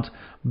and cons.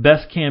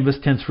 Best canvas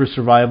tents for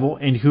survival,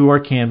 and who are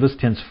canvas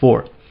tents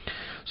for.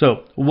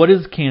 So, what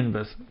is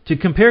canvas? To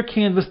compare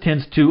canvas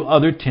tents to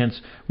other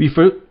tents,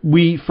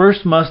 we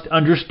first must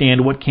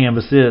understand what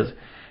canvas is.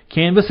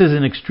 Canvas is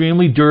an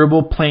extremely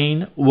durable,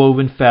 plain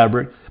woven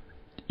fabric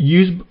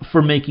used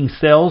for making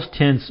sails,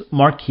 tents,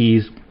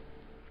 marquees,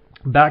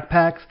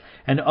 backpacks,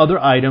 and other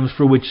items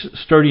for which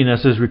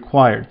sturdiness is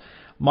required.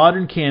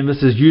 Modern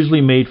canvas is usually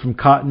made from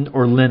cotton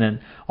or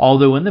linen,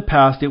 although in the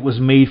past it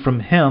was made from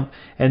hemp,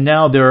 and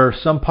now there are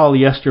some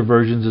polyester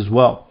versions as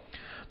well.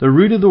 The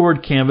root of the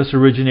word canvas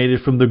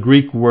originated from the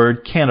Greek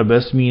word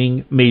cannabis,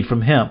 meaning made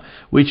from hemp,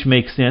 which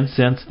makes sense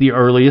since the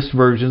earliest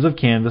versions of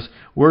canvas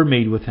were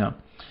made with hemp.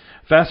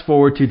 Fast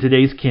forward to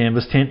today's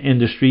canvas tent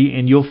industry,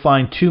 and you'll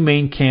find two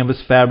main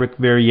canvas fabric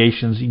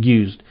variations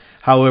used.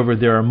 However,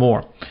 there are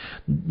more.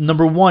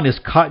 Number one is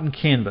cotton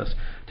canvas.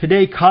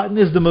 Today, cotton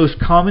is the most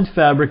common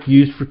fabric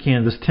used for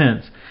canvas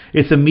tents.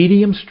 It's a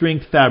medium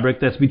strength fabric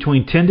that's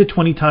between 10 to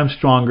 20 times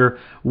stronger,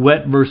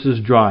 wet versus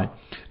dry.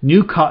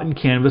 New cotton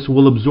canvas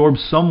will absorb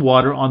some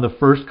water on the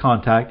first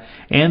contact,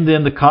 and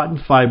then the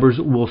cotton fibers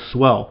will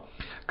swell.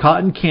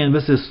 Cotton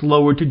canvas is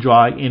slower to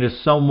dry and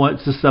is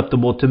somewhat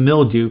susceptible to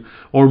mildew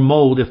or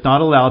mold if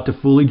not allowed to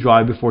fully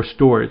dry before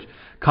storage.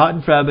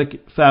 Cotton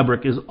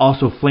fabric is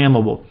also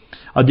flammable.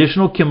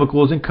 Additional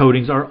chemicals and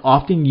coatings are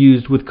often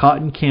used with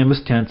cotton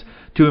canvas tents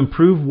to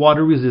improve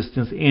water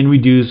resistance and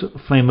reduce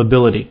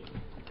flammability.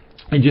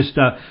 And just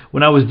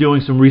when I was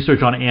doing some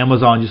research on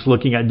Amazon, just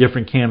looking at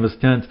different canvas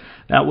tents,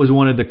 that was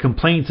one of the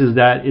complaints, is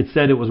that it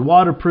said it was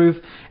waterproof,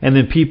 and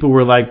then people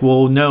were like,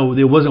 well, no,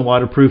 it wasn't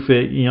waterproof.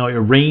 It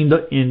rained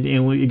and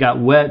it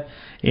got wet,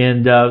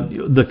 and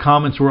the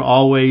comments were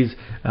always,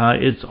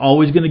 it's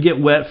always going to get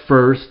wet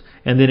first,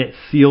 and then it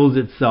seals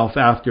itself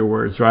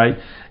afterwards, right?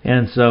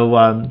 And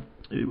so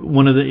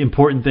one of the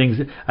important things,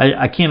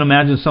 I can't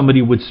imagine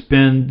somebody would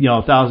spend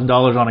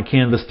 $1,000 on a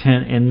canvas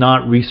tent and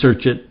not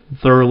research it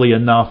thoroughly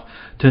enough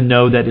to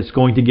know that it's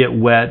going to get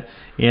wet,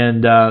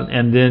 and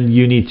then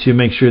you need to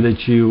make sure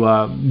that you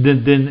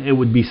then it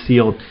would be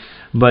sealed.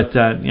 But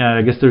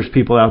I guess there's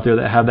people out there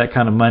that have that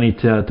kind of money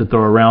to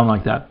throw around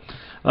like that.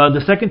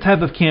 The second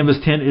type of canvas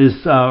tent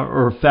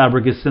or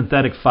fabric is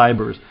synthetic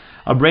fibers.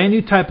 A brand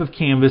new type of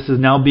canvas is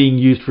now being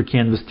used for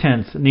canvas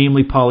tents,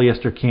 namely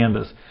polyester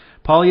canvas.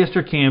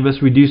 Polyester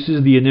canvas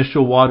reduces the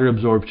initial water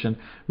absorption,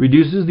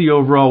 reduces the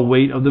overall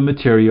weight of the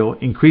material,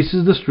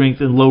 increases the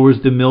strength, and lowers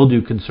the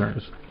mildew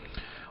concerns.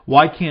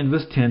 Why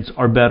canvas tents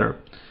are better?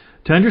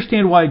 To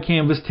understand why a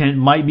canvas tent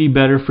might be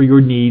better for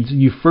your needs,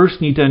 you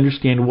first need to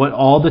understand what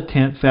all the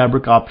tent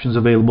fabric options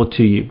available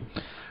to you.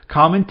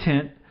 Common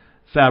tent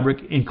fabric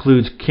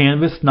includes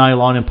canvas,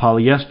 nylon, and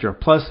polyester,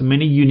 plus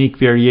many unique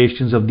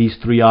variations of these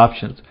three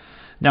options.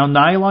 Now,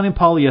 nylon and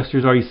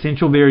polyesters are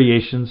essential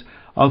variations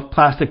of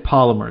plastic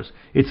polymers.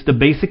 It's the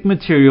basic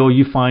material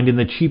you find in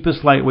the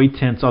cheapest lightweight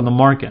tents on the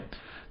market.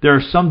 There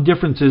are some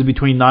differences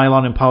between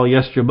nylon and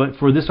polyester, but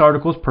for this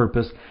article's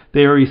purpose,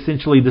 they are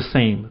essentially the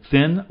same: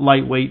 thin,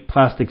 lightweight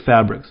plastic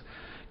fabrics.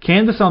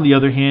 Canvas, on the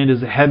other hand,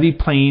 is a heavy,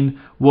 plain,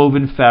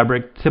 woven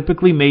fabric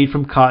typically made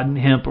from cotton,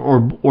 hemp,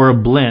 or a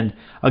blend.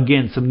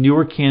 Again, some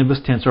newer canvas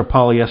tents are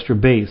polyester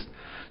based.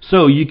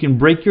 So you can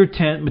break your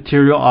tent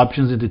material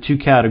options into two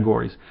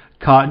categories: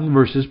 cotton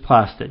versus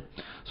plastic.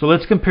 So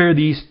let's compare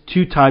these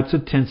two types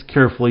of tents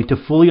carefully to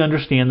fully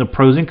understand the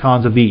pros and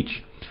cons of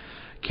each.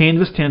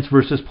 Canvas tents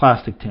versus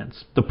plastic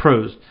tents. The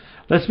pros.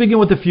 Let's begin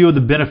with a few of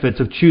the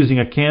benefits of choosing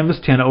a canvas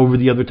tent over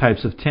the other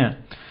types of tent.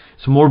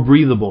 It's more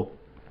breathable.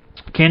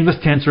 Canvas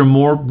tents are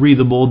more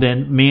breathable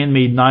than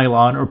man-made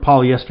nylon or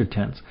polyester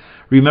tents.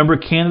 Remember,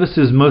 canvas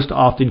is most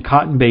often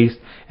cotton-based,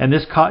 and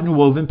this cotton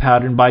woven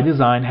pattern by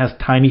design has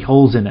tiny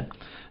holes in it.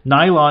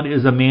 Nylon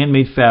is a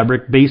man-made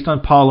fabric based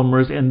on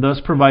polymers and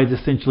thus provides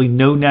essentially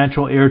no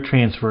natural air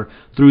transfer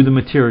through the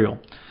material.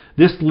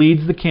 This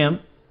leads the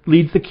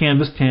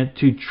canvas tent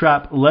to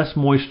trap less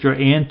moisture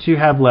and to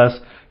have less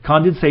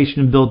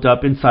condensation built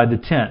up inside the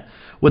tent.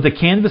 With a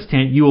canvas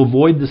tent, you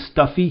avoid the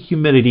stuffy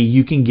humidity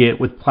you can get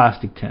with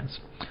plastic tents.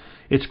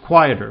 It's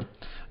quieter.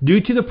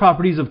 Due to the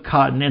properties of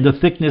cotton and the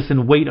thickness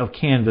and weight of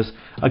canvas,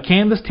 a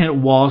canvas tent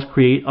walls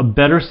create a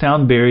better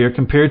sound barrier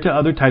compared to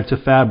other types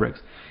of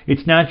fabrics.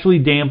 It naturally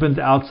dampens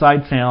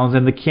outside sounds,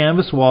 and the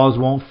canvas walls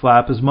won't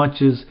flap as much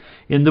as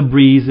in the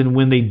breeze, and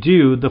when they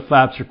do, the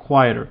flaps are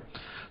quieter.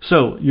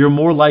 So you're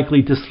more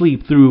likely to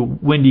sleep through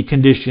windy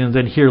conditions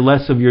and hear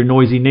less of your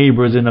noisy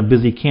neighbors in a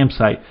busy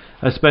campsite,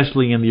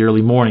 especially in the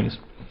early mornings.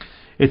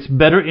 It's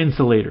better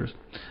insulators.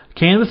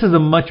 Canvas is a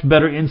much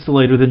better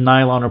insulator than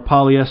nylon or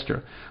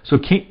polyester,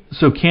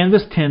 so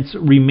canvas tents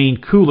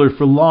remain cooler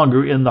for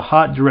longer in the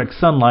hot direct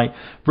sunlight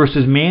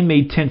versus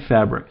man-made tent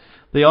fabric.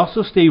 They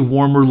also stay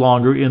warmer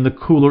longer in the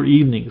cooler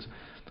evenings.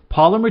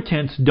 Polymer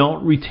tents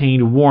don't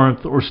retain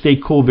warmth or stay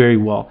cool very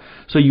well,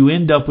 so you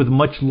end up with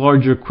much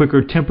larger,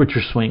 quicker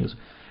temperature swings.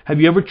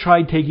 Have you ever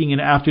tried taking an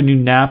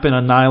afternoon nap in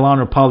a nylon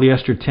or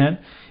polyester tent?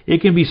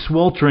 It can be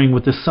sweltering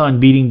with the sun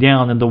beating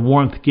down and the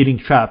warmth getting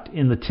trapped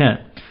in the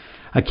tent.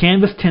 A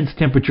canvas tent's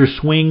temperature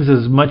swings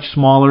are much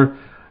smaller,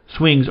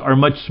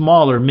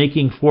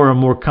 making for a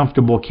more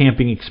comfortable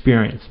camping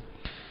experience.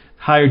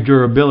 Higher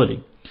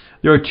durability.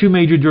 There are two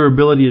major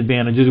durability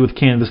advantages with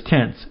canvas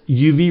tents: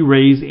 UV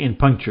rays and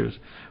punctures.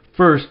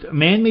 First,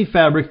 man-made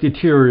fabrics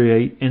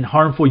deteriorate in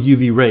harmful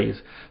UV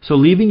rays, so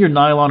leaving your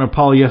nylon or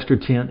polyester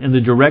tent in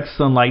the direct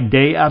sunlight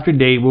day after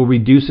day will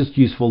reduce its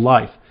useful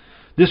life.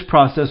 This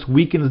process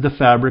weakens the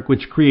fabric,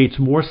 which creates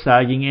more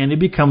sagging, and it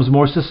becomes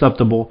more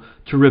susceptible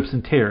to rips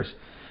and tears.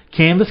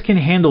 Canvas can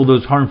handle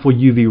those harmful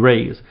UV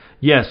rays.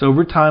 Yes,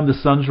 over time the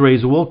sun's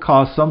rays will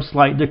cause some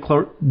slight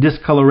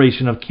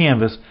discoloration of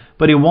canvas,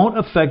 but it won't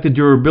affect the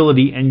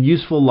durability and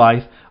useful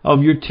life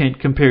of your tent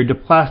compared to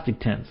plastic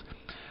tents.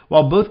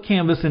 While both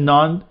canvas and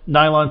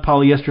non-nylon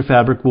polyester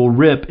fabric will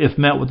rip if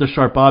met with a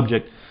sharp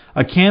object,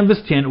 a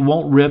canvas tent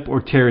won't rip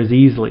or tear as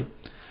easily.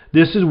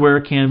 This is where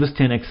a canvas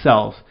tent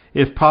excels.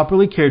 If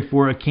properly cared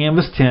for, a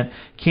canvas tent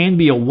can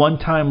be a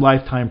one-time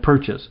lifetime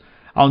purchase.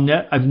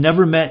 I've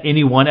never met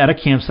anyone at a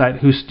campsite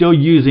who's still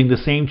using the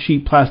same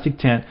cheap plastic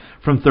tent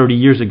from 30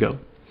 years ago.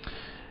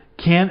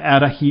 Can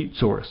add a heat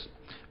source.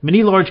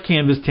 Many large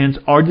canvas tents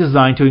are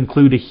designed to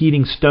include a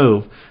heating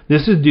stove.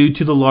 This is due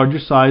to the larger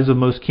size of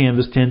most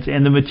canvas tents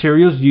and the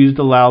materials used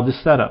allow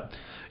this setup.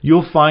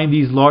 You'll find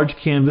these large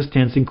canvas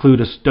tents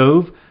include a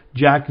stove,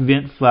 jack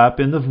vent flap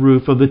in the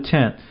roof of the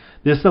tent.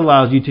 This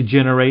allows you to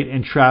generate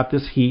and trap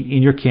this heat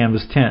in your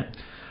canvas tent.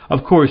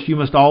 Of course, you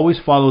must always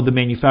follow the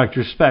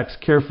manufacturer's specs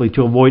carefully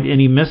to avoid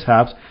any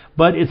mishaps,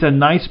 but it's a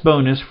nice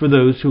bonus for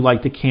those who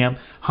like to camp,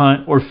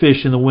 hunt, or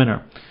fish in the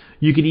winter.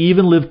 You can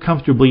even live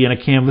comfortably in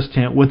a canvas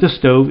tent with a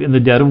stove in the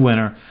dead of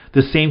winter.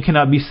 The same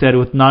cannot be said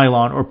with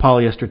nylon or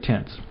polyester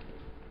tents.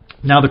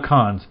 Now the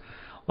cons.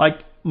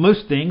 Like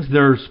most things,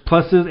 there's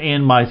pluses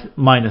and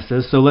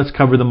minuses, so let's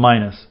cover the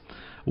minus.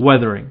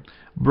 Weathering.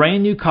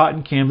 Brand new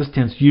cotton canvas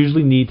tents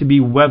usually need to be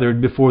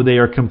weathered before they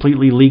are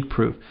completely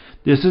leak-proof.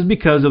 This is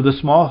because of the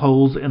small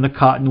holes in the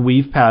cotton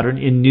weave pattern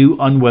in new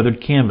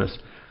unweathered canvas.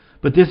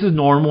 But this is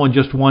normal and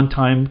just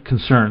one-time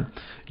concern.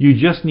 You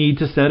just need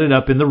to set it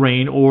up in the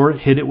rain or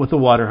hit it with a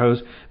water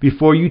hose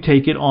before you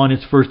take it on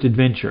its first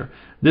adventure.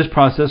 This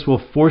process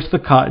will force the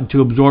cotton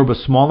to absorb a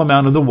small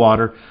amount of the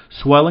water,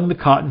 swelling the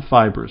cotton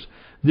fibers.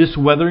 This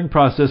weathering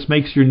process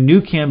makes your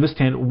new canvas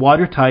tent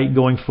watertight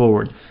going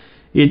forward.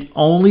 It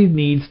only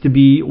needs to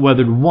be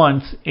weathered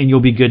once and you'll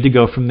be good to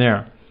go from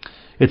there.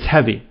 It's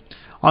heavy.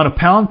 On a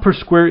pound per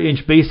square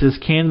inch basis,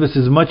 canvas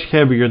is much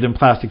heavier than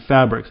plastic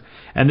fabrics,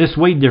 and this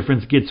weight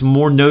difference gets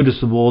more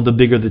noticeable the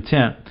bigger the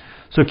tent.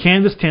 So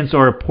canvas tents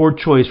are a poor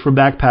choice for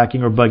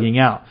backpacking or bugging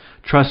out.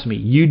 Trust me,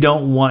 you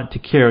don't want to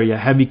carry a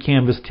heavy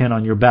canvas tent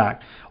on your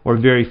back, or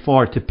very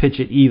far to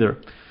pitch it either.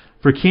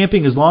 For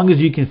camping, as long as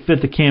you can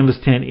fit the canvas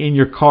tent in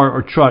your car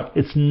or truck,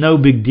 it's no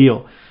big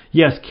deal.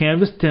 Yes,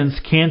 canvas tents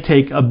can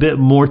take a bit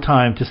more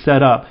time to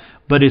set up,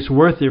 but it's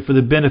worth it for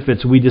the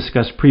benefits we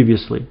discussed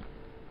previously.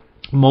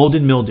 Mold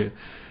and mildew.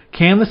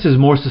 Canvas is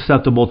more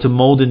susceptible to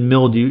mold and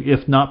mildew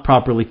if not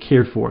properly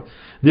cared for.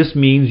 This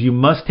means you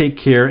must take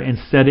care and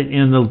set it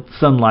in the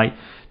sunlight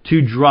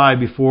to dry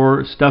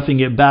before stuffing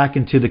it back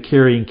into the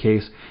carrying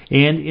case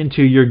and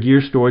into your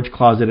gear storage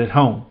closet at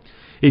home.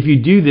 If you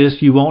do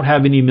this, you won't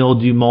have any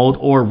mildew, mold,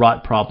 or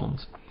rot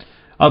problems.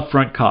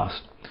 Upfront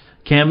cost.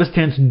 Canvas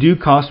tents do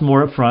cost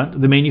more up front.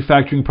 The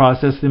manufacturing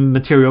process and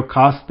material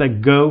costs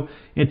that go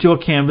into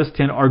a canvas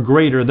tent are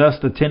greater, thus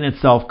the tent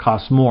itself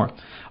costs more.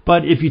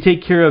 But if you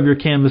take care of your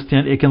canvas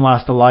tent, it can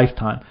last a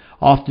lifetime,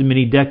 often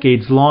many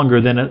decades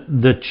longer than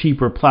the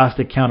cheaper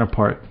plastic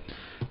counterpart.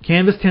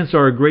 Canvas tents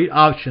are a great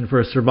option for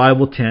a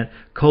survival tent,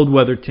 cold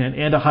weather tent,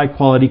 and a high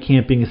quality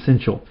camping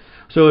essential.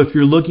 So if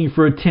you're looking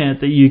for a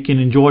tent that you can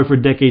enjoy for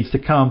decades to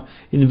come,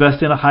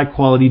 invest in a high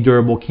quality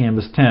durable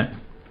canvas tent.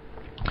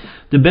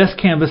 The best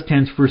canvas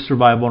tents for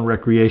survival and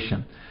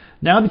recreation.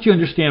 Now that you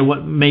understand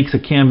what makes a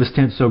canvas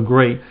tent so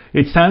great,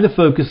 it's time to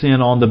focus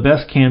in on the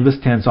best canvas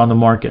tents on the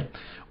market.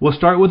 We'll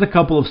start with a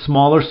couple of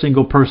smaller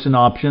single-person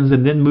options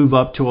and then move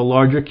up to a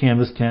larger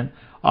canvas tent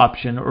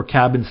option or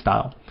cabin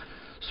style.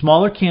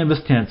 Smaller canvas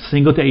tents,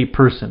 single to 8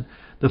 person.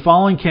 The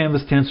following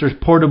canvas tents are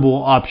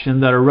portable options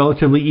that are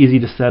relatively easy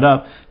to set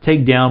up,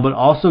 take down, but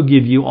also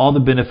give you all the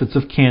benefits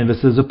of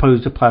canvas as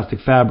opposed to plastic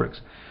fabrics.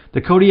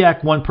 The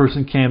Kodiak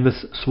one-person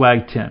canvas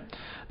swag tent.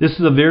 This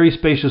is a very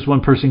spacious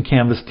one-person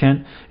canvas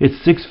tent.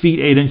 It's 6 feet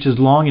 8 inches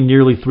long and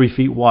nearly 3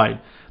 feet wide.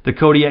 The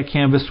Kodiak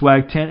Canvas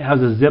Swag tent has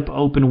a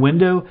zip-open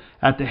window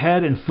at the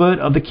head and foot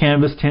of the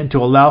canvas tent to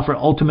allow for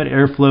ultimate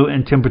airflow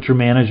and temperature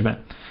management.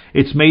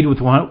 It's made with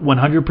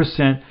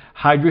 100%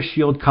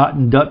 HydroShield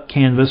cotton duck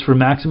canvas for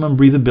maximum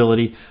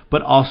breathability,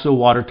 but also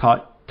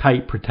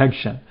watertight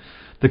protection.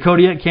 The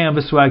Kodiak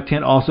Canvas Swag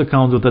tent also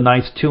comes with a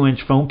nice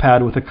 2-inch foam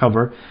pad with a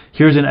cover.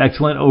 Here's an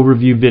excellent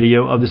overview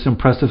video of this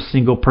impressive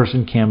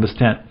single-person canvas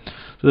tent.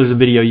 So there's a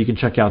video you can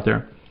check out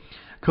there.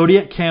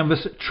 Kodiak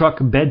Canvas Truck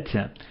Bed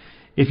Tent.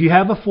 If you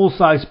have a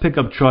full-size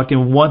pickup truck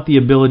and want the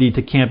ability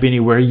to camp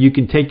anywhere, you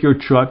can take your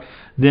truck,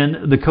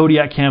 then the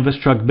Kodiak Canvas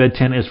Truck Bed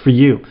Tent is for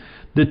you.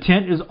 The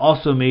tent is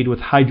also made with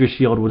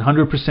HydroShield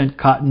 100%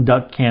 cotton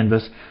duck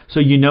canvas, so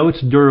you know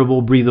it's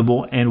durable,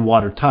 breathable, and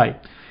watertight.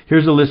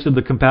 Here's a list of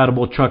the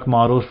compatible truck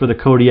models for the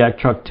Kodiak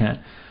truck tent.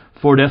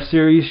 Ford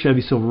F-Series,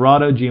 Chevy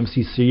Silverado,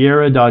 GMC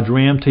Sierra, Dodge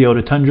Ram,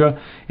 Toyota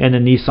Tundra, and the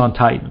Nissan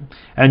Titan.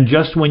 And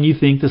just when you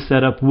think the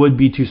setup would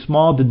be too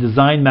small, the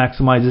design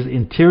maximizes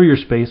interior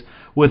space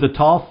with a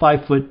tall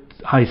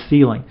 5-foot-high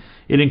ceiling.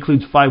 It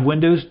includes 5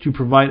 windows to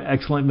provide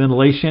excellent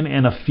ventilation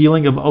and a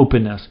feeling of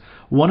openness.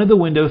 One of the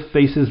windows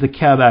faces the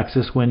cab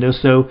access window,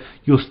 so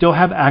you'll still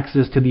have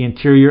access to the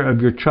interior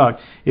of your truck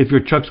if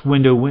your truck's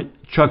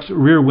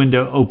rear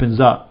window opens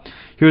up.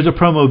 Here's a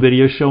promo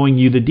video showing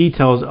you the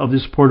details of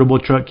this portable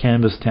truck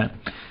canvas tent.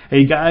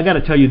 Hey, I got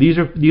to tell you, these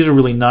are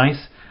really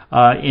nice.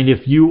 And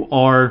if you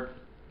are,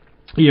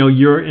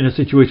 you're in a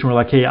situation where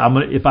like, hey,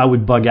 if I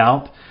would bug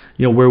out,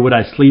 where would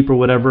I sleep or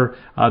whatever?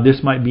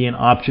 This might be an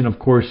option. Of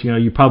course,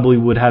 you probably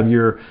would have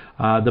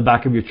the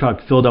back of your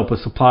truck filled up with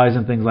supplies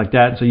and things like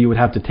that, so you would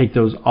have to take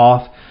those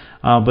off.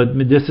 But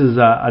this is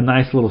a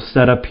nice little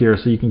setup here,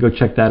 so you can go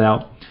check that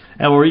out.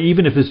 Or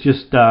even if it's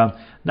just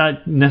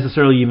not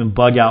necessarily even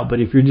bug out, but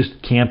if you're just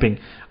camping,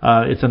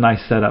 it's a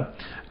nice setup.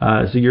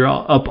 So you're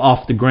up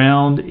off the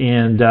ground,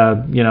 and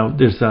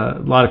there's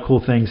a lot of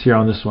cool things here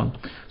on this one.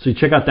 So you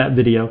check out that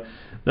video.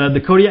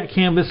 The Kodiak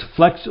Canvas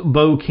Flex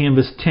Bow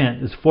Canvas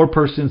Tent is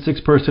 4-person,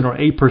 6-person, or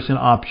 8-person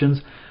options.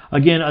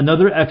 Again,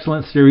 another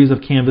excellent series of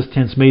canvas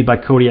tents made by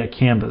Kodiak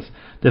Canvas.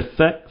 The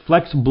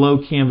Flex Bow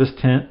Canvas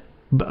Tent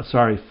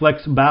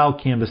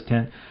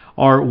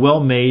are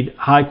well-made,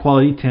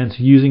 high-quality tents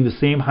using the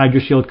same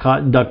HydroShield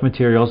cotton duck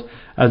materials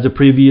as the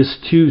previous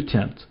 2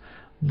 tents.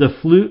 The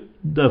Flex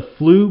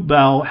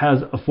Bow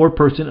has a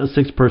 4-person, a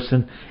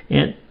 6-person,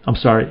 and I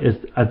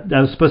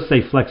was supposed to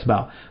say Flex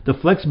Bow. The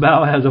Flex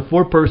Bow has a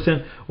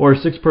 4-person or a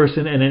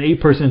 6-person and an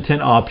 8-person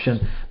tent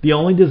option. The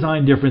only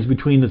design difference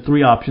between the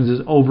 3 options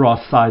is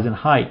overall size and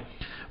height.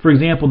 For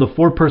example, the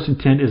 4-person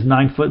tent is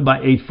 9 foot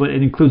by 8 foot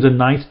and includes a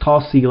nice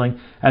tall ceiling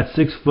at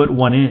 6 foot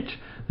 1 inch.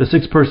 The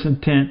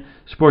 6-person tent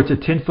sports a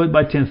 10 foot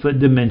by 10 foot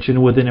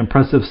dimension with an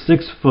impressive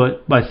 6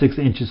 foot by 6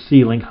 inches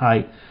ceiling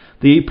height.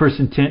 The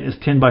 8-person tent is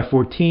 10 by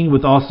 14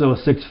 with also a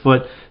 6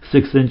 foot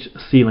 6 inch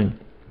ceiling.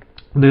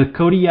 The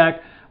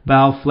Kodiak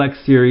Bow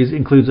Flex series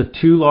includes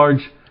two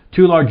large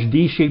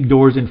D-shaped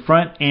doors in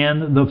front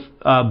and the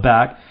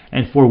back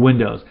and 4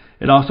 windows.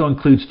 It also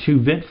includes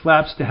 2 vent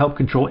flaps to help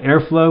control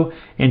airflow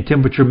and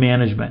temperature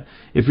management.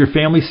 If your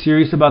family's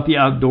serious about the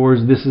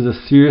outdoors, this is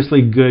a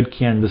seriously good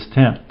canvas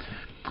tent.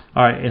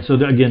 All right, and so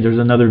again, there's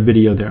another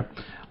video there.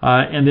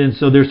 And then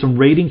so there's some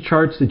rating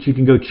charts that you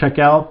can go check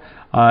out.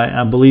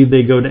 I believe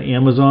they go to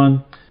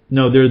Amazon.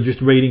 No, they're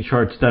just rating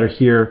charts that are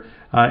here,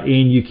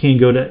 and you can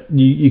go to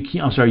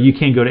you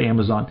can go to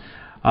Amazon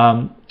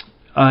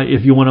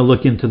if you want to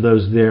look into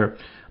those there.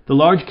 The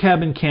large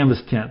cabin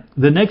canvas tent.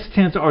 The next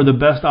tents are the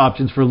best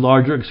options for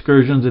larger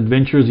excursions,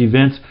 adventures,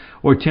 events,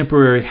 or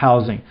temporary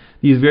housing.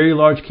 These very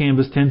large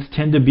canvas tents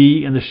tend to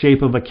be in the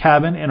shape of a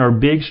cabin and are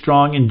big,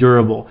 strong, and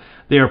durable.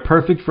 They are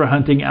perfect for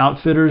hunting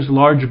outfitters,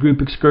 large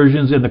group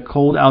excursions, and the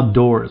cold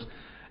outdoors.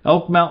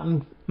 Elk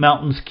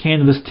Mountain's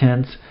canvas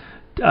tents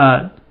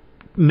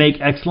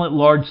make excellent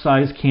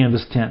large-size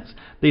canvas tents.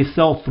 They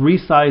sell 3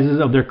 sizes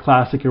of their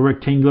classic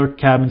rectangular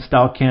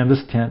cabin-style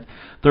canvas tent: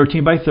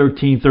 13 by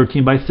 13,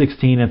 13 by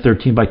 16, and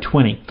 13 by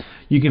 20.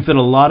 You can fit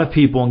a lot of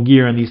people and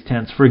gear in these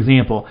tents. For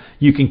example,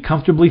 you can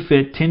comfortably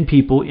fit 10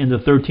 people in the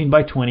 13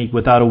 by 20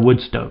 without a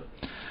wood stove.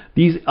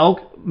 These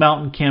Elk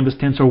Mountain canvas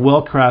tents are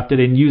well crafted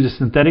and use a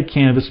synthetic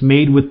canvas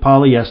made with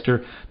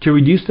polyester to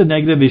reduce the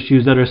negative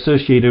issues that are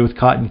associated with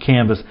cotton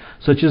canvas,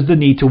 such as the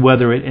need to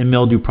weather it and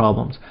mildew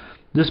problems.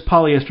 This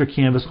polyester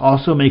canvas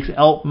also makes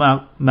Elk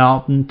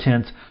Mountain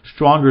tents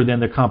stronger than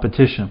their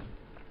competition.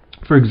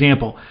 For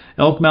example,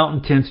 Elk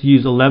Mountain tents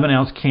use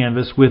 11-ounce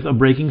canvas with a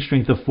breaking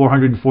strength of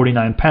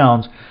 449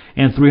 pounds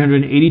and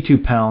 382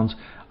 pounds.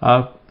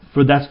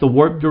 That's the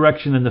warp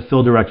direction and the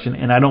fill direction,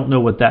 and I don't know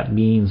what that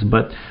means,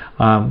 but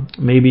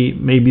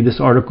maybe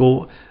this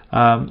article,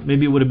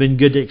 maybe it would have been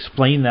good to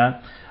explain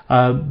that.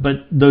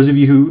 But those of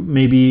you who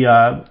maybe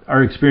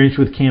are experienced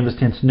with canvas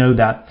tents know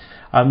that.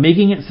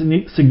 Making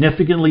it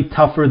significantly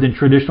tougher than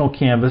traditional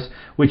canvas,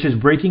 which has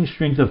breaking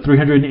strength of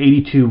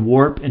 382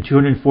 warp and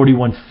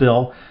 241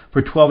 fill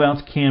for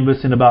 12-ounce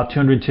canvas and about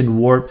 210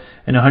 warp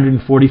and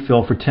 140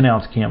 fill for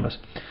 10-ounce canvas.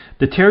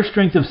 The tear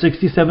strength of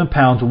 67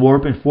 pounds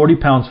warp and 40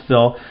 pounds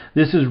fill.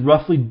 This is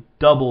roughly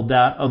double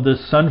that of the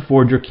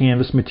Sunforger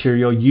canvas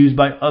material used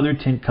by other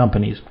tent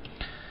companies.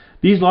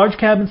 These large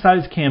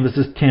cabin-sized canvas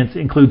tents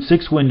include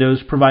 6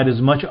 windows, provide as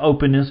much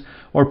openness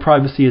or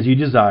privacy as you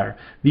desire.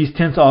 These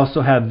tents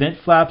also have vent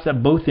flaps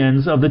at both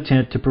ends of the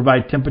tent to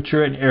provide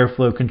temperature and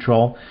airflow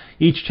control.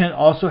 Each tent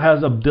also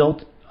has a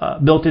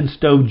built-in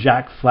stove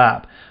jack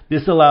flap.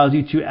 This allows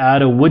you to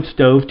add a wood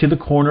stove to the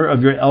corner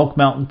of your Elk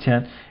Mountain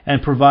tent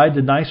and provide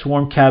the nice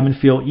warm cabin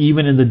feel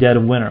even in the dead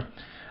of winter.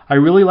 I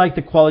really like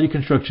the quality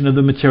construction of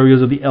the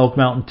materials of the Elk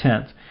Mountain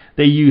tents.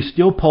 They use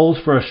steel poles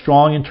for a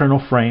strong internal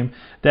frame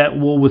that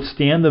will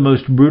withstand the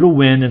most brutal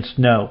wind and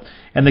snow.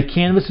 And the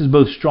canvas is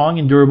both strong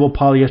and durable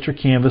polyester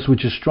canvas,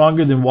 which is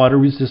stronger than water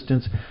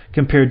resistance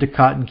compared to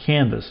cotton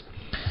canvas.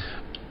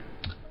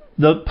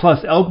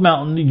 Plus Elk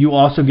Mountain, you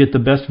also get the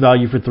best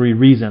value for 3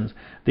 reasons.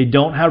 They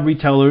don't have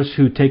retailers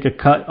who take a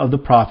cut of the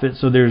profit,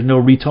 so there's no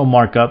retail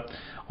markup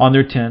on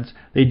their tents.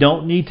 They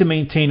don't need to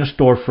maintain a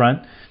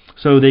storefront,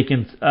 so they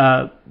can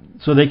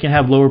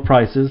have lower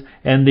prices,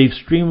 and they've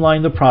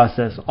streamlined the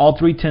process. All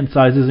 3 tent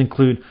sizes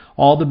include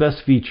all the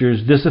best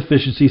features. This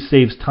efficiency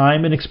saves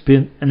time and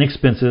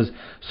expenses,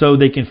 so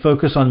they can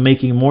focus on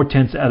making more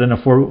tents at an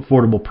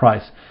affordable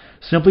price.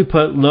 Simply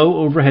put, low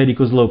overhead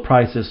equals low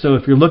prices. So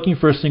if you're looking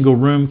for a single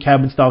room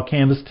cabin-style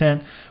canvas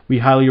tent, we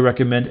highly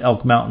recommend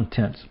Elk Mountain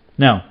tents.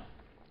 Now,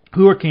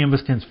 who are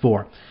canvas tents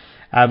for?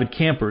 Avid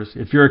campers.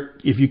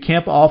 If you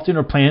camp often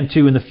or plan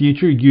to in the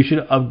future, you should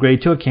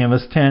upgrade to a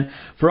canvas tent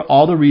for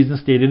all the reasons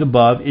stated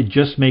above. It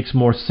just makes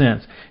more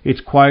sense.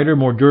 It's quieter,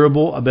 more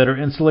durable, a better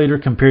insulator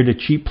compared to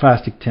cheap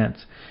plastic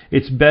tents.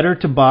 It's better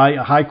to buy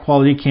a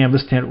high-quality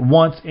canvas tent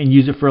once and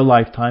use it for a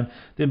lifetime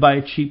than buy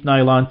a cheap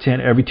nylon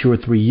tent every 2 or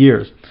 3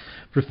 years.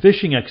 For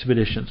fishing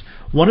expeditions,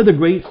 one of the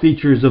great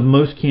features of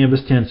most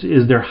canvas tents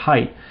is their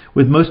height.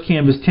 With most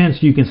canvas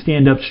tents, you can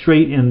stand up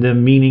straight in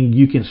them, meaning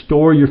you can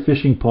store your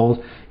fishing poles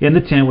in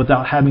the tent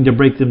without having to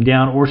break them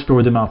down or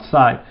store them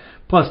outside.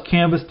 Plus,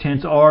 canvas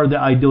tents are the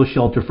ideal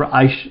shelter for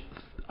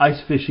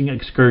ice fishing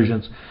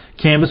excursions.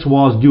 Canvas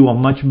walls do a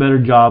much better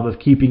job of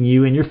keeping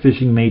you and your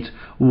fishing mates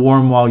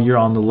warm while you're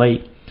on the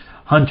lake.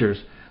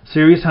 Hunters.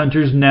 Serious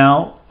hunters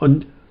now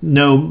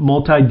know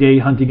multi-day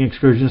hunting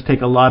excursions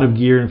take a lot of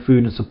gear and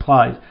food and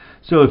supplies.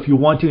 So if you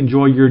want to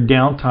enjoy your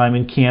downtime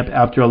in camp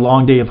after a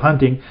long day of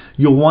hunting,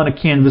 you'll want a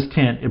canvas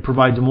tent. It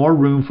provides more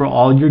room for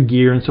all your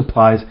gear and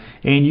supplies,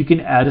 and you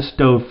can add a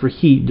stove for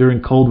heat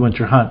during cold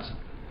winter hunts.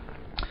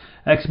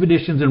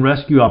 Expeditions and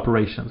rescue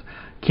operations.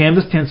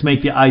 Canvas tents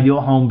make the ideal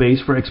home base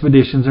for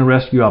expeditions and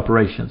rescue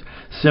operations.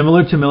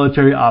 Similar to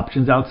military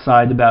options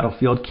outside the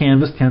battlefield,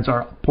 canvas tents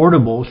are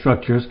portable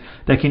structures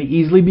that can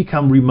easily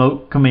become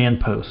remote command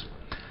posts.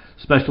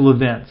 Special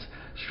events.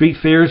 Street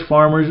fairs,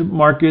 farmers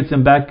markets,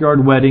 and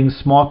backyard weddings,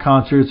 small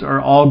concerts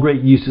are all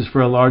great uses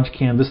for a large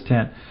canvas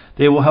tent.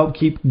 They will help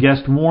keep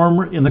guests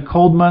warm in the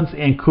cold months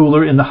and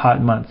cooler in the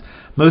hot months.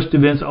 Most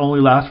events only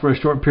last for a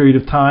short period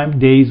of time,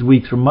 days,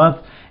 weeks, or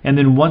months, and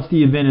then once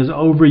the event is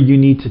over, you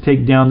need to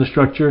take down the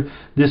structure.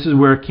 This is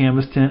where a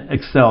canvas tent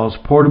excels,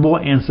 portable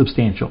and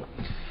substantial.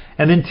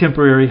 And then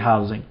temporary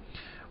housing.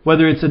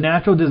 Whether it's a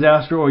natural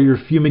disaster or you're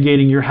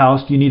fumigating your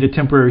house, you need a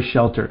temporary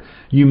shelter.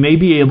 You may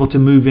be able to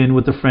move in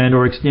with a friend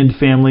or extend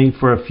family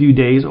for a few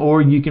days,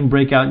 or you can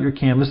break out your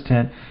canvas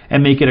tent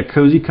and make it a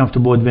cozy,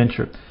 comfortable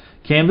adventure.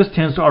 Canvas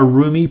tents are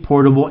roomy,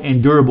 portable,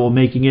 and durable,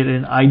 making it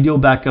an ideal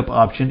backup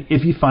option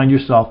if you find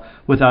yourself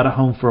without a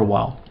home for a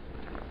while.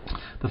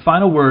 The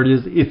final word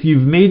is, if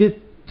you've made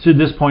it to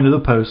this point of the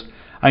post,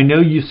 I know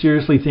you're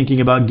seriously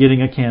thinking about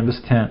getting a canvas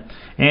tent.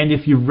 And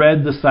if you've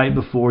read the site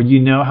before, you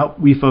know how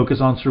we focus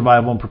on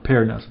survival and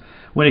preparedness.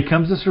 When it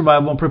comes to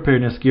survival and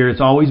preparedness gear,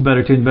 it's always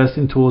better to invest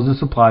in tools and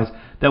supplies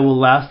that will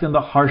last in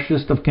the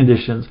harshest of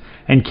conditions.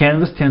 And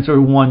canvas tents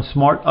are one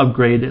smart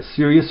upgrade that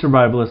serious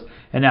survivalists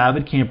and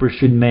avid campers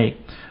should make.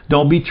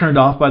 Don't be turned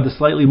off by the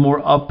slightly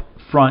more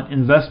upfront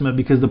investment,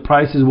 because the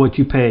price is what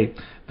you pay.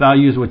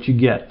 Value is what you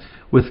get.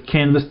 With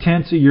canvas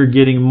tents, you're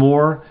getting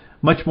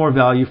much more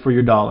value for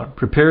your dollar.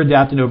 Prepare,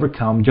 adapt, and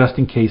overcome, just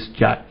in case,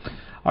 Jack.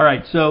 All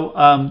right, so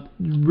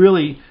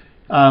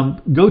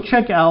go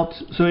check out.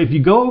 So if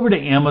you go over to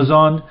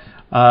Amazon,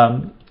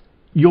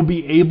 you'll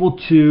be able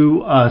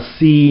to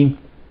see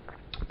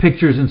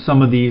pictures in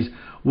some of these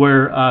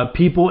where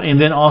people, and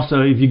then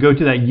also if you go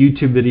to that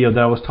YouTube video that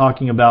I was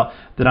talking about,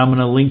 that I'm going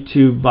to link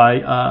to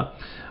by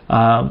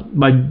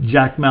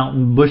Jack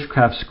Mountain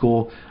Bushcraft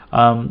School,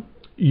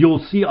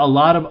 you'll see a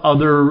lot of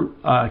other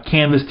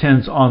canvas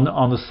tents on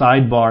the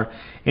sidebar,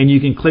 and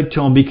you can click to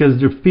them because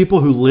there's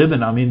people who live in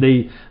them. I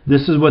mean,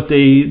 this is what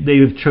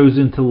they've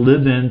chosen to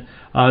live in.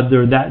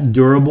 They're that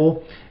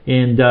durable,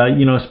 and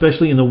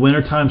especially in the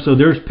wintertime. So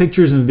there's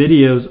pictures and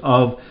videos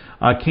of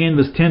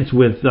canvas tents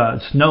with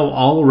snow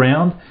all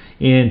around,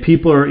 and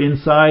people are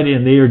inside,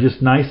 and they are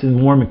just nice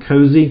and warm and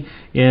cozy,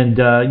 and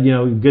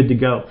good to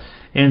go.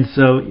 And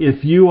so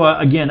if you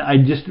again,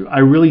 I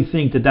really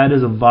think that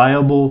is a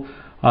viable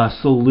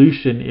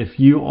solution. If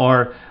you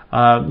are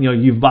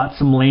you've bought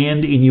some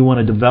land and you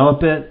want to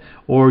develop it,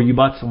 or you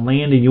bought some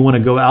land and you want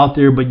to go out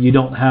there but you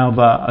don't have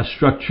a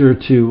structure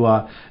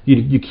to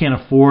you can't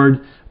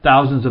afford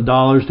thousands of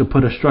dollars to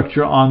put a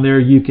structure on there,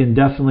 you can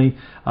definitely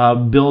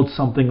build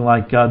something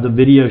like the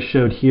video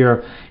showed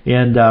here,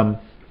 and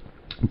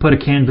put a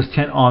canvas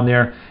tent on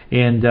there,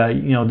 and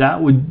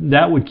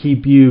that would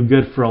keep you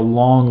good for a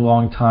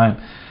long time.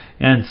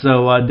 And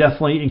so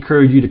definitely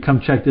encourage you to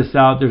come check this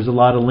out. There's a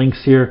lot of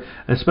links here,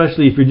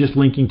 especially if you're just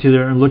linking to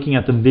there and looking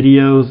at the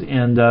videos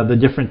and the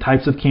different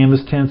types of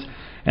canvas tents.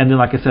 And then,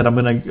 like I said, I'm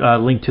going to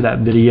link to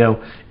that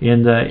video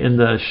in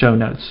the show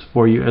notes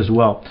for you as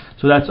well.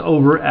 So that's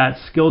over at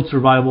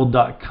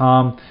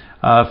skilledsurvival.com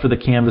for the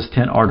canvas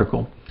tent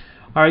article.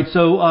 All right,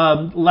 so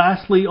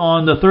lastly,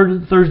 on the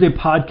Thursday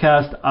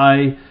podcast,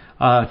 I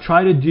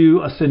try to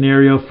do a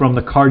scenario from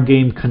the card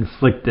game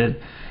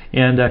Conflicted.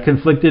 And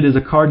Conflicted is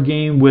a card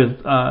game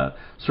with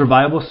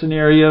survival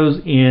scenarios,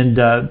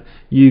 and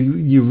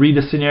you read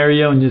a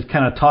scenario and just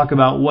kind of talk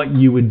about what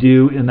you would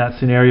do in that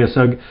scenario.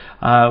 So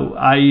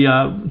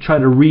I try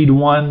to read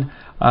one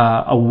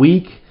a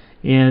week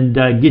and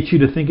get you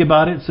to think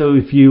about it. So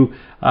if you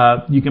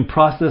can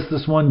process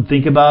this one,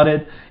 think about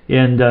it,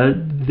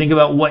 and think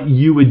about what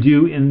you would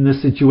do in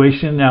this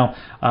situation. Now,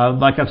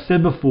 like I've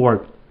said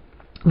before,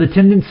 the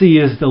tendency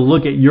is to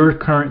look at your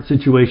current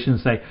situation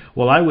and say,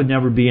 well, I would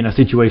never be in a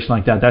situation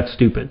like that. That's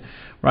stupid,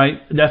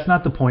 right? That's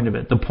not the point of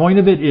it. The point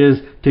of it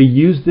is to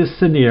use this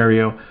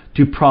scenario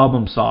to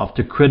problem solve,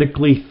 to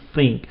critically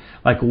think.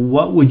 Like,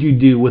 what would you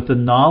do with the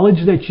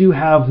knowledge that you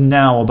have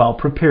now about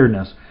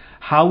preparedness?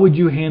 How would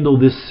you handle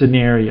this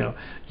scenario?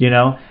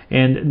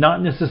 And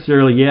not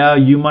necessarily,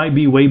 you might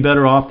be way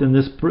better off than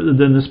this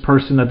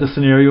person that the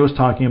scenario is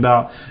talking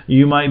about.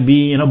 You might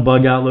be in a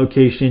bug out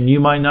location.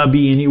 You might not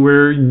be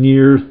anywhere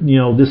near,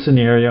 this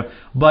scenario.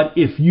 But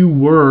if you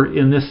were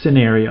in this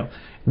scenario,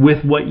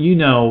 with what you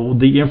know,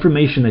 the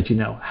information that you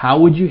know, how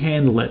would you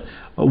handle it?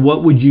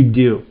 What would you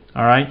do?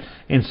 All right.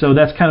 And so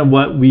that's kind of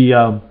what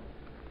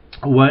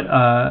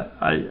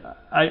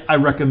I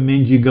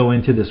recommend you go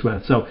into this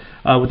with. So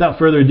without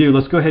further ado,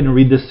 let's go ahead and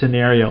read this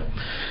scenario.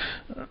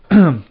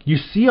 You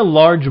see a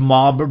large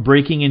mob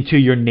breaking into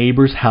your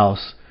neighbor's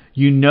house.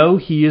 You know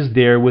he is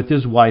there with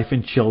his wife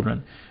and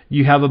children.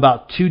 You have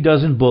about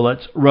 24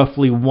 bullets,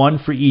 roughly one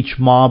for each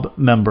mob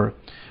member.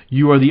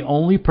 You are the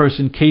only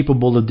person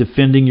capable of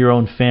defending your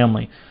own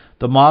family.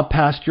 The mob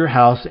passed your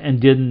house and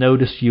didn't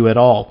notice you at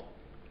all.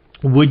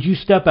 Would you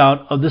step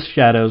out of the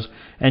shadows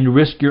and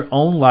risk your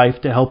own life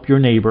to help your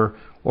neighbor,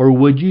 or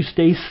would you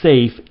stay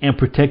safe and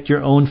protect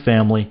your own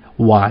family?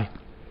 Why?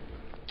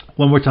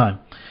 One more time.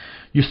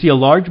 You see a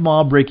large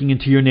mob breaking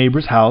into your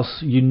neighbor's house.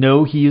 You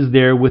know he is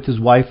there with his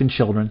wife and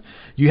children.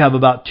 You have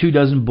about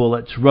 24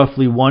 bullets,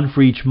 roughly one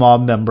for each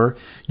mob member.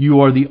 You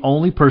are the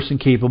only person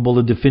capable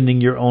of defending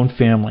your own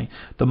family.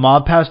 The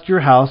mob passed your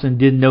house and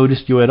didn't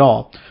notice you at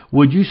all.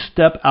 Would you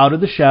step out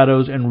of the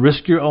shadows and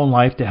risk your own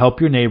life to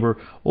help your neighbor,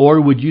 or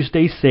would you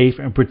stay safe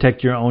and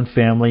protect your own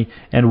family,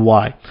 and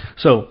why?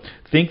 So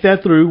think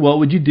that through. What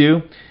would you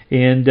do?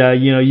 And,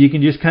 you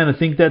can just kind of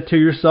think that to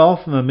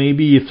yourself.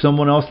 Maybe if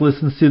someone else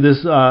listens to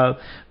this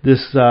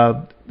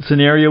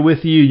scenario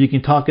with you, you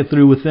can talk it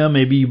through with them.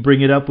 Maybe you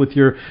bring it up with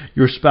your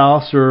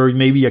spouse or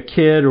maybe a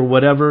kid or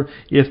whatever,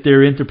 if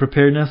they're into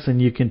preparedness,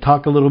 and you can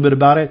talk a little bit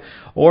about it.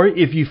 Or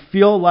if you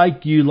feel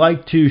like you'd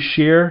like to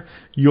share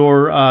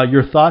your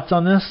thoughts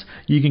on this,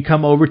 you can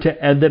come over to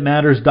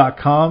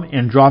edthatmatters.com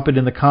and drop it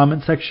in the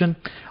comment section.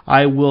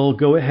 I will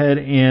go ahead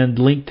and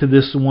link to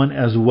this one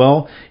as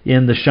well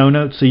in the show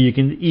notes, so you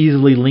can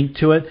easily link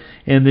to it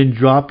and then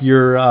drop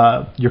your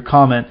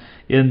comment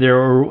in there,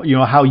 or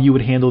how you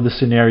would handle the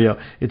scenario.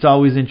 It's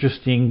always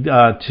interesting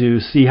to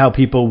see how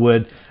people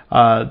would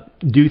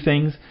do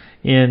things,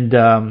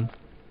 and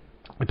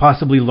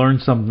possibly learn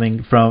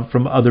something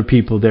from other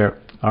people there.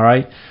 All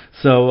right,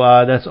 so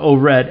that's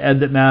over at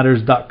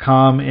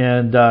edthatmatters.com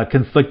and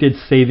Conflicted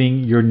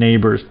Saving Your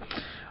Neighbors.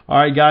 All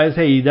right, guys.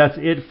 Hey, that's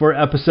it for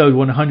episode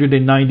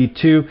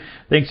 192.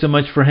 Thanks so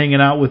much for hanging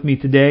out with me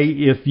today.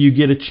 If you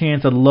get a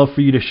chance, I'd love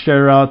for you to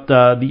share out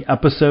the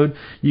episode.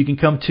 You can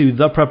come to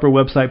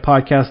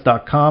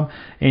theprepperwebsitepodcast.com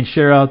and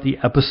share out the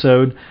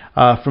episode.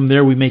 From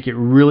there, we make it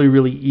really,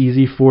 really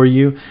easy for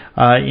you.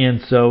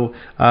 And so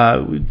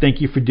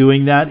thank you for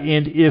doing that.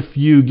 And if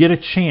you get a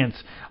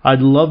chance, I'd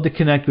love to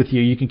connect with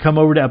you. You can come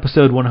over to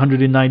episode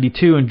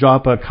 192 and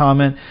drop a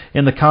comment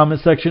in the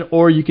comment section,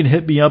 or you can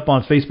hit me up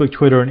on Facebook,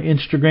 Twitter, and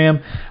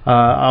Instagram.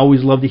 I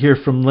always love to hear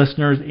from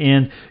listeners,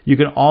 and you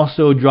can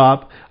also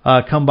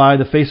come by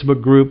the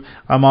Facebook group.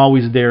 I'm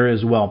always there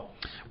as well.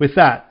 With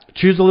that,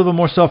 choose to live a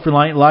more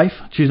self-reliant life.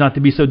 Choose not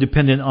to be so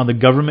dependent on the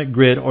government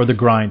grid or the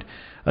grind.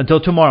 Until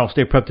tomorrow,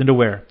 stay prepped and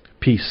aware.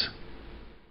 Peace.